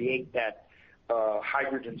to create that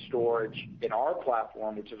hydrogen storage in our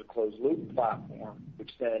platform, which is a closed-loop platform,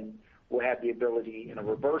 which then will have the ability in a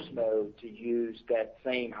reverse mode to use that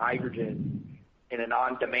same hydrogen in an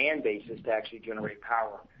on-demand basis to actually generate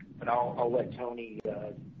power. And I'll let Tony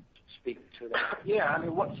speak to that. Yeah,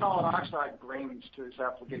 what solid oxide brings to this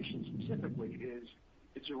application specifically is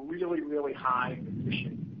it's a really, really high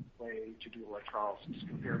efficient way to do electrolysis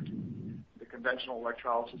compared to the conventional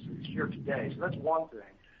electrolysis that's here today. So that's one thing.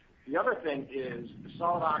 The other thing is the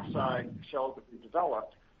solid oxide cells that we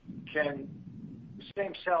developed the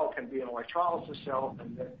same cell can be an electrolysis cell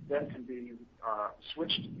and then can be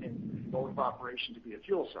switched in mode of operation to be a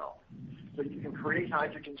fuel cell. So you can create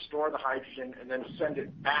hydrogen, store the hydrogen, and then send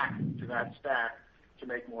it back to that stack to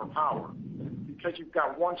make more power. Because you've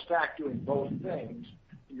got one stack doing both things,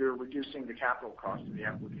 you're reducing the capital cost of the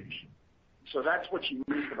application. So that's what's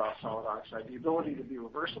unique about solid oxide, the ability to be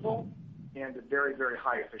reversible and a very, very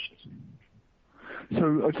high efficiency.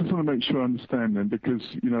 So I just want to make sure I understand then, because,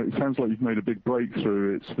 it sounds like you've made a big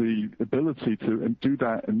breakthrough. It's the ability to do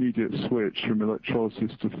that immediate switch from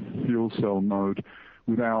electrolysis to fuel cell mode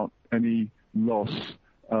without any loss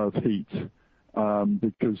of heat.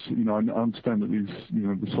 Because, I understand that these,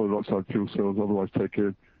 the solid oxide fuel cells otherwise take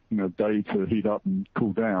a day to heat up and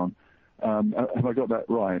cool down. Have I got that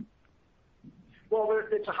right? Well,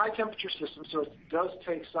 it's a high-temperature system, so it does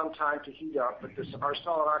take some time to heat up, but our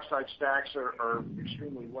solid oxide stacks are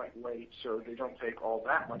extremely lightweight, so they don't take all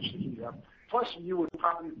that much to heat up. Plus,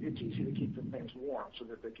 it's easy to keep the things warm so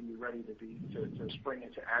that they can be ready to spring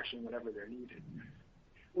into action whenever they're needed.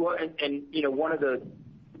 Well, and one of the,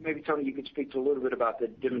 maybe Tony, you could speak to a little bit about the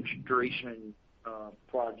demonstration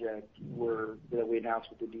project that we announced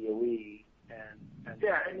with the DOE.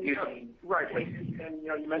 Right. And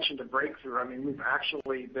you mentioned a breakthrough. We've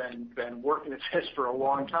actually been working at this for a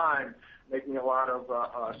long time, making a lot of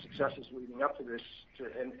successes leading up to this,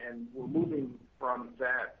 and we're moving from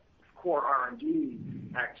that core R&D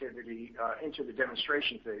activity into the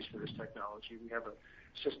demonstration phase for this technology. We have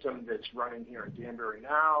a system that's running here in Danbury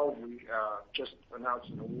now. We just announced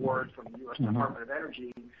an award from the U.S. Department of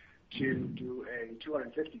Energy to do a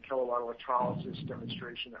 250 kilowatt electrolysis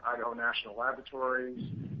demonstration at Idaho National Laboratories.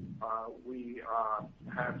 We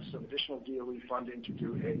have some additional DOE funding to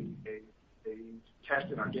do a test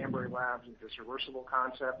in our Danbury labs with this reversible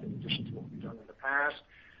concept, in addition to what we've done in the past.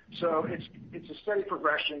 So it's a steady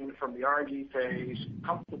progression from the R&D phase,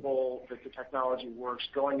 comfortable that the technology works,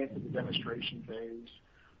 going into the demonstration phase,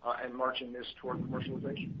 and marching this toward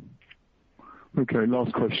commercialization. Okay,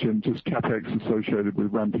 last question. Just CapEx associated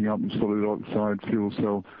with ramping up the solid oxide fuel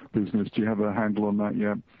cell business. Do you have a handle on that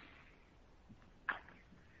yet?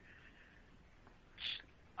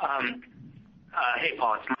 Hey,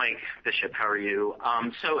 Paul, it's Mike Bishop. How are you?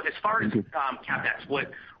 So as far as CapEx,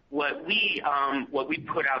 what we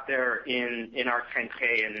put out there in our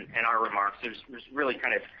 10K and our remarks, there's really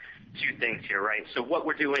kind of two things here, right? So what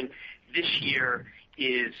we're doing this year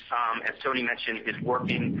is, as Tony mentioned, is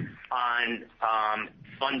working on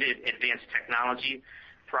funded advanced technology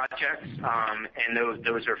projects, and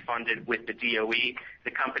those are funded with the DOE.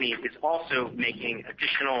 The company is also making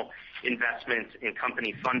additional investments in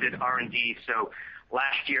company-funded R&D. So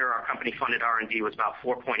last year, our company-funded R&D was about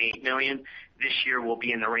 $4.8 million. This year, we'll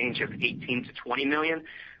be in the range of $18 to $20 million.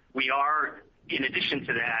 We are In addition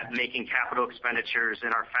to that, making capital expenditures in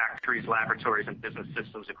our factories, laboratories, and business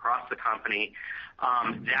systems across the company.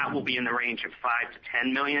 That will be in the range of $5 to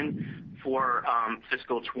 $10 million for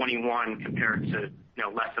fiscal 21 compared to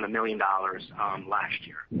less than $1 million last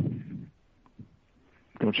year.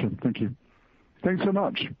 Gotcha. Thank you. Thanks so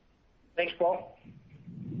much. Thanks, Paul.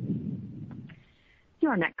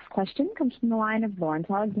 Your next question comes from the line of Lawrence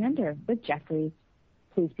Alexander with Jefferies.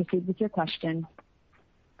 Please proceed with your question.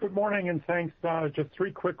 Good morning, and thanks. Just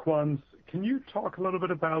 3 quick ones. Can you talk a little bit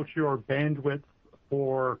about your bandwidth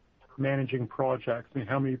for managing projects? I mean,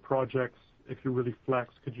 how many projects, if you really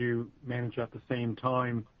flex, could you manage at the same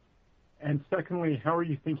time? And secondly, how are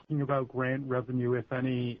you thinking about grant revenue, if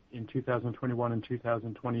any, in 2021 and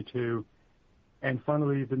 2022? And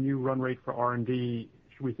finally, the new run rate for R&D,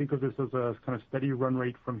 should we think of this as a kind of steady run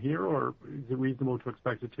rate from here, or is it reasonable to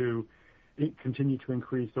expect it to continue to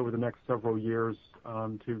increase over the next several years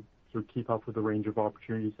to sort of keep up with the range of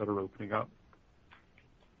opportunities that are opening up?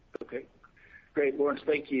 Okay. Great, Lawrence,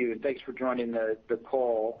 thank you, and thanks for joining the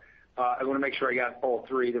call. I want to make sure I got all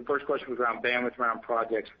 3. The first question was around bandwidth around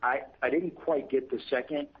projects. I didn't quite get the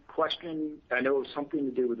second question. I know it was something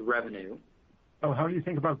to do with revenue. Oh, how do you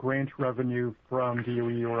think about grant revenue from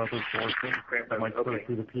DOE or other sources that might go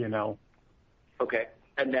through the P&L? Okay.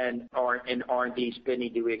 And then in R&D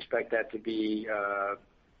spending, do we expect that to be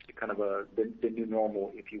kind of the new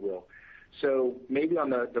normal, if you will? So maybe on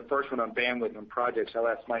the first one on bandwidth and projects, I'll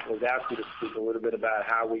ask Michael Lazowski to speak a little bit about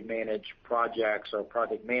how we manage projects or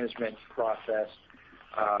project management process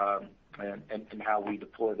and how we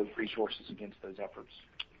deploy those resources against those efforts.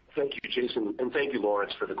 Thank you, Jason, and thank you,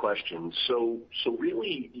 Lawrence, for the question. So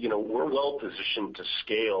really, we're well positioned to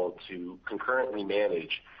scale to concurrently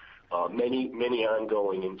manage many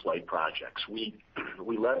ongoing in-flight projects. We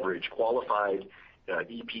leverage qualified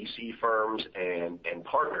EPC firms and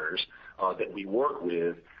partners that we work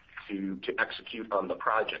with to execute on the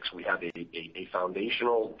projects. We have a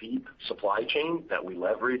foundational deep supply chain that we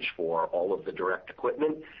leverage for all of the direct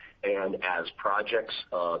equipment, and as projects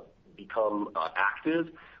become active,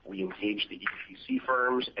 we engage the EPC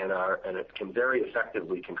firms and it can very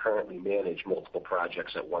effectively concurrently manage multiple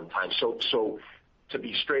projects at one time. So to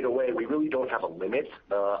be straight away, we really don't have a limit,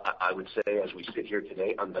 I would say, as we sit here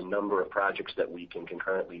today, on the number of projects that we can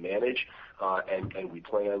concurrently manage, and we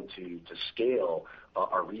plan to scale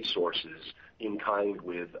our resources in kind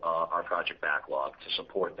with our project backlog to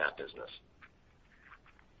support that business.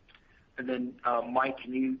 And then, Mike,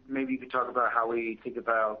 maybe you could talk about how we think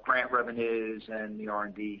about grant revenues and the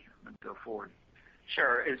R&D go forward.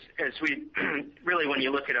 Sure. As we really, when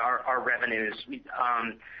you look at our revenues,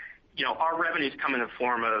 our revenues come in the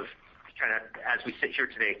form of kind of, as we sit here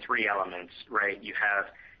today, 3 elements, right? You have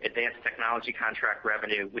advanced technology contract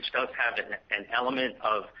revenue, which does have an element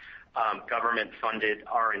of government-funded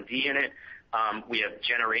R&D in it. We have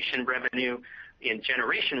generation revenue. In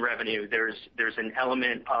generation revenue, there's an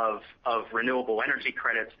element of renewable energy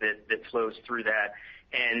credits that flows through that.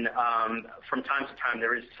 And from time to time,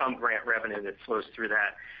 there is some grant revenue that flows through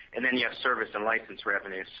that. And then you have service and license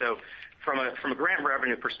revenue. So from a grant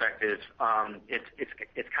revenue perspective,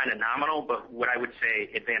 it's kind of nominal, but what I would say,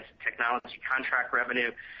 advanced technology contract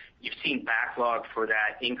revenue, you've seen backlog for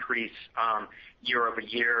that increase year over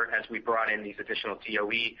year as we brought in these additional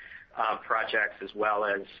DOE projects, as well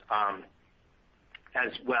as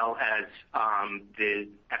the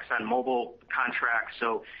ExxonMobil contract.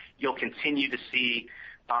 So you'll continue to see,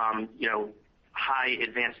 high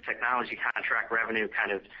advanced technology contract revenue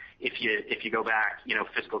kind of, if you go back,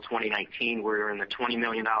 fiscal 2019, we were in the $20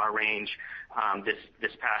 million range.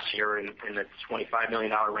 This past year in the $25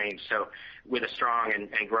 million range. So with a strong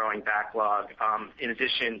and growing backlog. In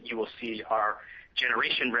addition, you will see our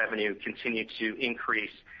generation revenue continue to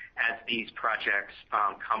increase as these projects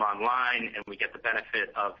come online, and we get the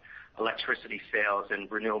benefit of electricity sales and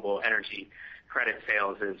renewable energy credit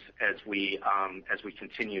sales as we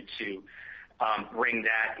continue to bring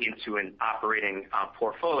that into an operating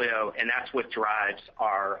portfolio, and that's what drives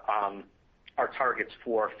our targets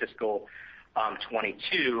for fiscal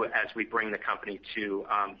 22 as we bring the company to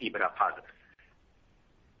EBITDA positive.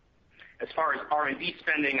 As far as R&D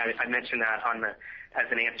spending, I mentioned that as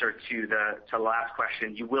an answer to the last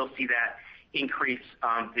question. You will see that increase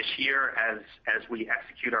this year as we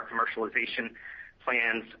execute our commercialization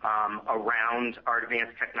plans around our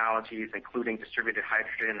advanced technologies, including distributed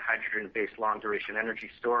hydrogen, hydrogen-based long-duration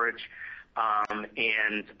energy storage.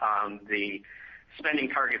 And the spending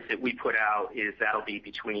targets that we put out is that'll be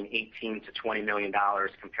between $18 to $20 million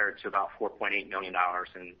compared to about $4.8 million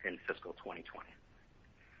in fiscal 2020.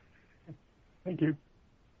 Thank you.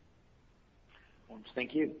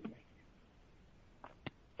 Thank you.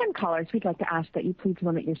 And callers, we'd like to ask that you please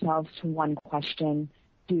limit yourselves to one question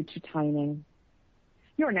due to timing.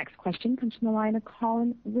 Your next question comes from the line of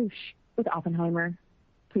Colin Rusch with Oppenheimer.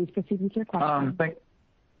 Please proceed with your question.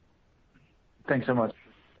 Thanks so much.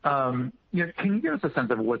 Can you give us a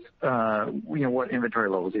sense of what inventory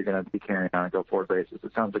levels you're going to be carrying on a go-forward basis?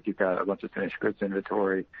 It sounds like you've got a bunch of finished goods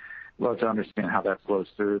inventory. Love to understand how that flows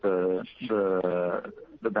through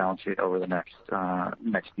the balance sheet over the next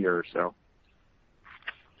year or so.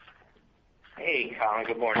 Hey, Colin.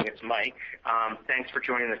 Good morning. It's Mike. Thanks for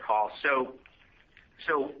joining the call. So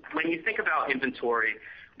when you think about inventory,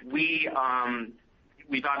 we've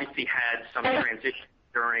obviously had some transition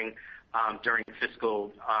during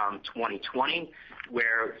fiscal 2020,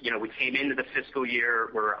 where we came into the fiscal year,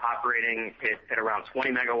 we're operating at around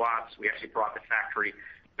 20 megawatts. We actually brought the factory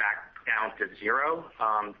back down to zero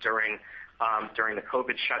during the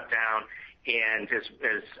COVID shutdown. And as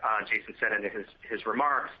Jason said in his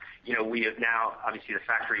remarks, we have now, obviously the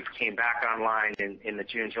factory came back online in the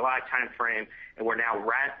June-July timeframe, and we're now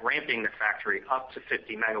ramping the factory up to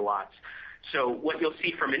 50 megawatts. So what you'll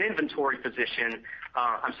see from an inventory position,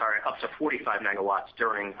 up to 45 megawatts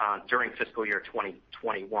during fiscal year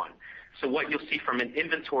 2021. So what you'll see from an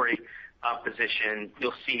inventory position,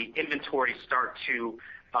 you'll see inventory start to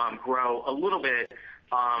grow a little bit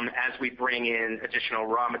as we bring in additional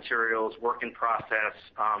raw materials, work in process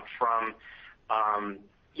from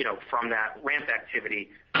that ramp activity,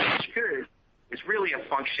 which is really a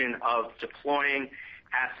function of deploying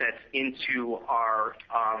assets into our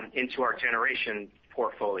generation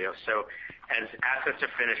portfolio. So as assets are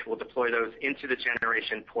finished, we'll deploy those into the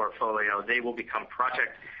generation portfolio. They will become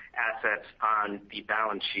project assets on the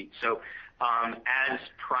balance sheet. So as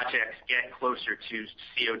projects get closer to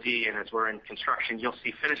COD and as we're in construction, you'll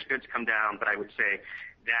see finished goods come down, but I would say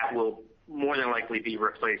that will more than likely be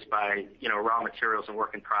replaced by raw materials and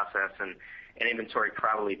work in process, and inventory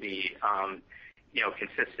probably be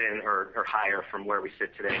consistent or higher from where we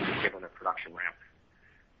sit today, given the production ramp.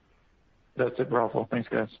 That's it, Ralph. Thanks,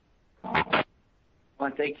 guys.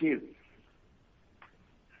 Well, thank you.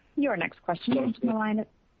 Your next question comes from the line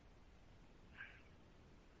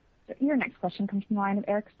of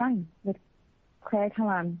Eric Stine with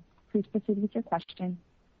Craig-Hallum. Please proceed with your question.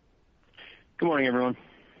 Good morning, everyone.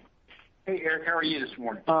 Hey, Eric, how are you this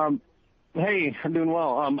morning? Hey, I'm doing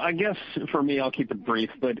well. I guess for me, I'll keep it brief,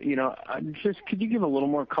 but just could you give a little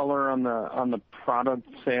more color on the product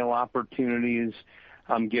sale opportunities?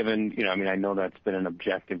 Given I know that's been an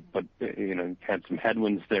objective, but had some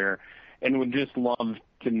headwinds there, and would just love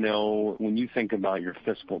to know, when you think about your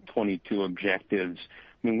fiscal 22 objectives,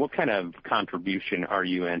 what kind of contribution are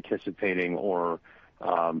you anticipating or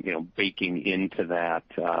baking into that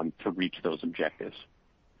to reach those objectives?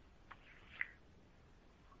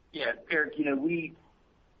 Yeah, Eric,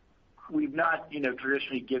 we've not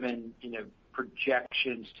traditionally given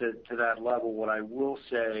projections to that level. What I will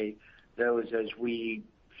say, though, is as we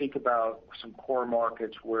think about some core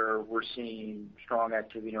markets where we're seeing strong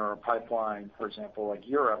activity in our pipeline, for example, like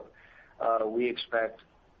Europe, we expect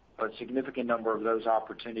a significant number of those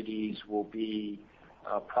opportunities will be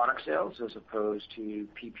product sales as opposed to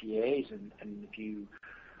PPAs. And if you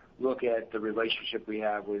look at the relationship we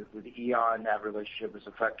have with E.ON, that relationship is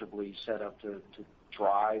effectively set up to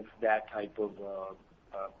drive that type of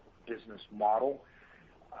business model.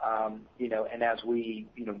 And as we,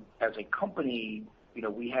 as a company,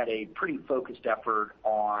 we had a pretty focused effort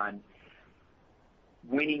on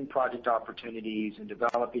winning project opportunities and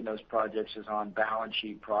developing those projects as on balance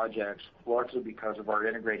sheet projects, largely because of our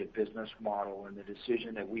integrated business model and the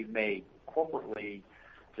decision that we've made corporately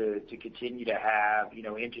to continue to have,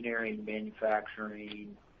 engineering,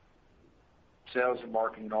 manufacturing, sales and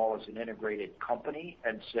marketing all as an integrated company.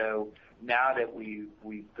 And so now that we've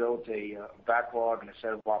built a backlog and a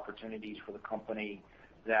set of opportunities for the company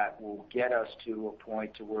that will get us to a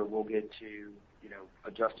point to where we'll get to,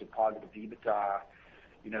 adjusted positive EBITDA,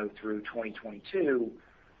 through 2022,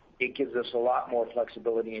 it gives us a lot more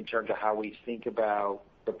flexibility in terms of how we think about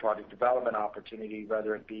the product development opportunity,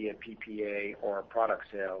 whether it be a PPA or a product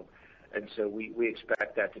sale. And so we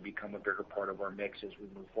expect that to become a bigger part of our mix as we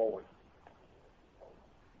move forward.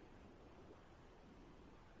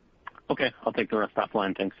 Okay, I'll take the rest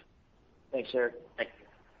offline. Thanks. Thanks, Eric. Thanks.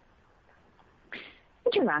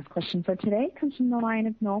 And your last question for today comes from the line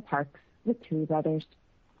of Noel Parks with Tuohy Brothers.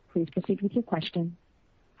 Please proceed with your question.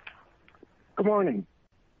 Good morning.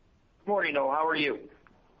 Good morning, Noel. How are you?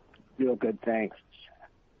 Real good, thanks.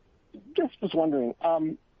 Just was wondering,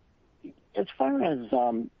 as far as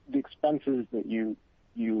the expenses that you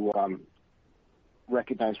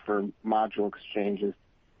recognize for module exchanges,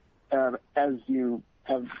 as you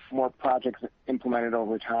have more projects implemented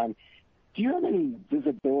over time, do you have any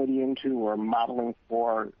visibility into or modeling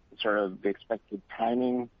for sort of the expected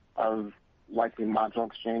timing of likely module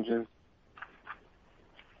exchanges?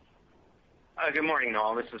 Good morning,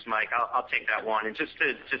 Noel. This is Mike. I'll take that one. And just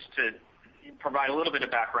to provide a little bit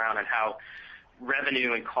of background on how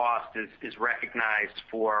revenue and cost is recognized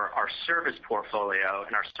for our service portfolio.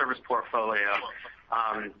 And our service portfolio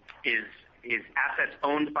is assets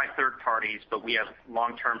owned by third parties, but we have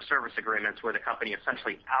long-term service agreements where the company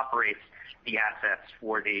essentially operates the assets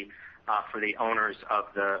for the owners of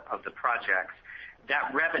the projects.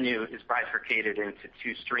 That revenue is bifurcated into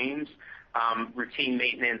two streams. Routine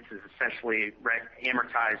maintenance is essentially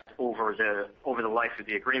amortized over the life of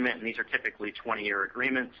the agreement, and these are typically 20-year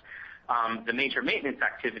agreements. The major maintenance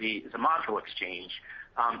activity is a module exchange.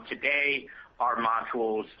 Today, our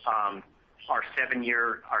modules are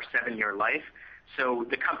 7-year life. So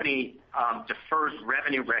the company defers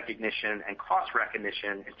revenue recognition and cost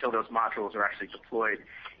recognition until those modules are actually deployed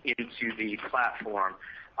into the platform.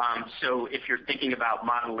 So if you're thinking about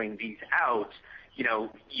modeling these out,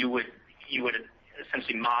 you would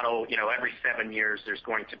essentially model, every 7 years there's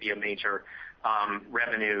going to be a major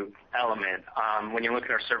revenue element. When you look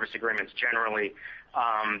at our service agreements, generally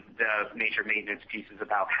the major maintenance piece is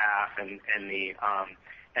about half, and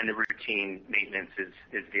the routine maintenance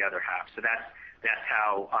is the other half. So that's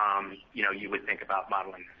how you would think about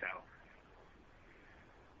modeling this out.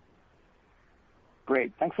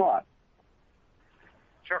 Great. Thanks a lot.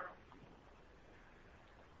 Sure.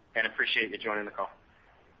 And appreciate you joining the call.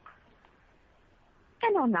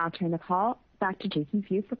 And I'll now turn the call back to Jason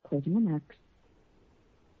Few for closing remarks.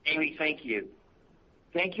 Amy, thank you.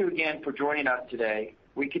 Thank you again for joining us today.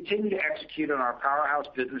 We continue to execute on our powerhouse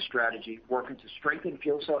business strategy, working to strengthen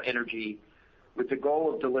FuelCell Energy with the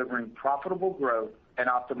goal of delivering profitable growth and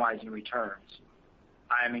optimizing returns.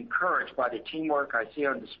 I am encouraged by the teamwork I see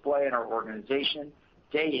on display in our organization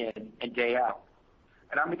day in and day out.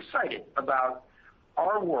 And I'm excited about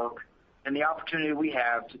our work and the opportunity we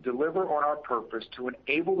have to deliver on our purpose to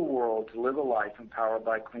enable the world to live a life empowered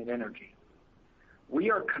by clean energy.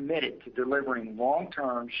 We are committed to delivering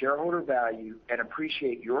long-term shareholder value and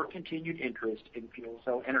appreciate your continued interest in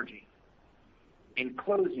FuelCell Energy. In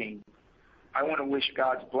closing, I want to wish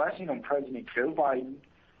God's blessing on President Joe Biden,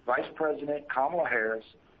 Vice President Kamala Harris,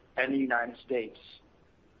 and the United States.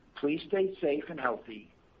 Please stay safe and healthy.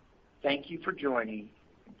 Thank you for joining,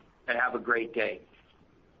 and have a great day.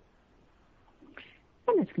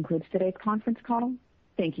 And this concludes today's conference call.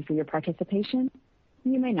 Thank you for your participation.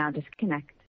 You may now disconnect.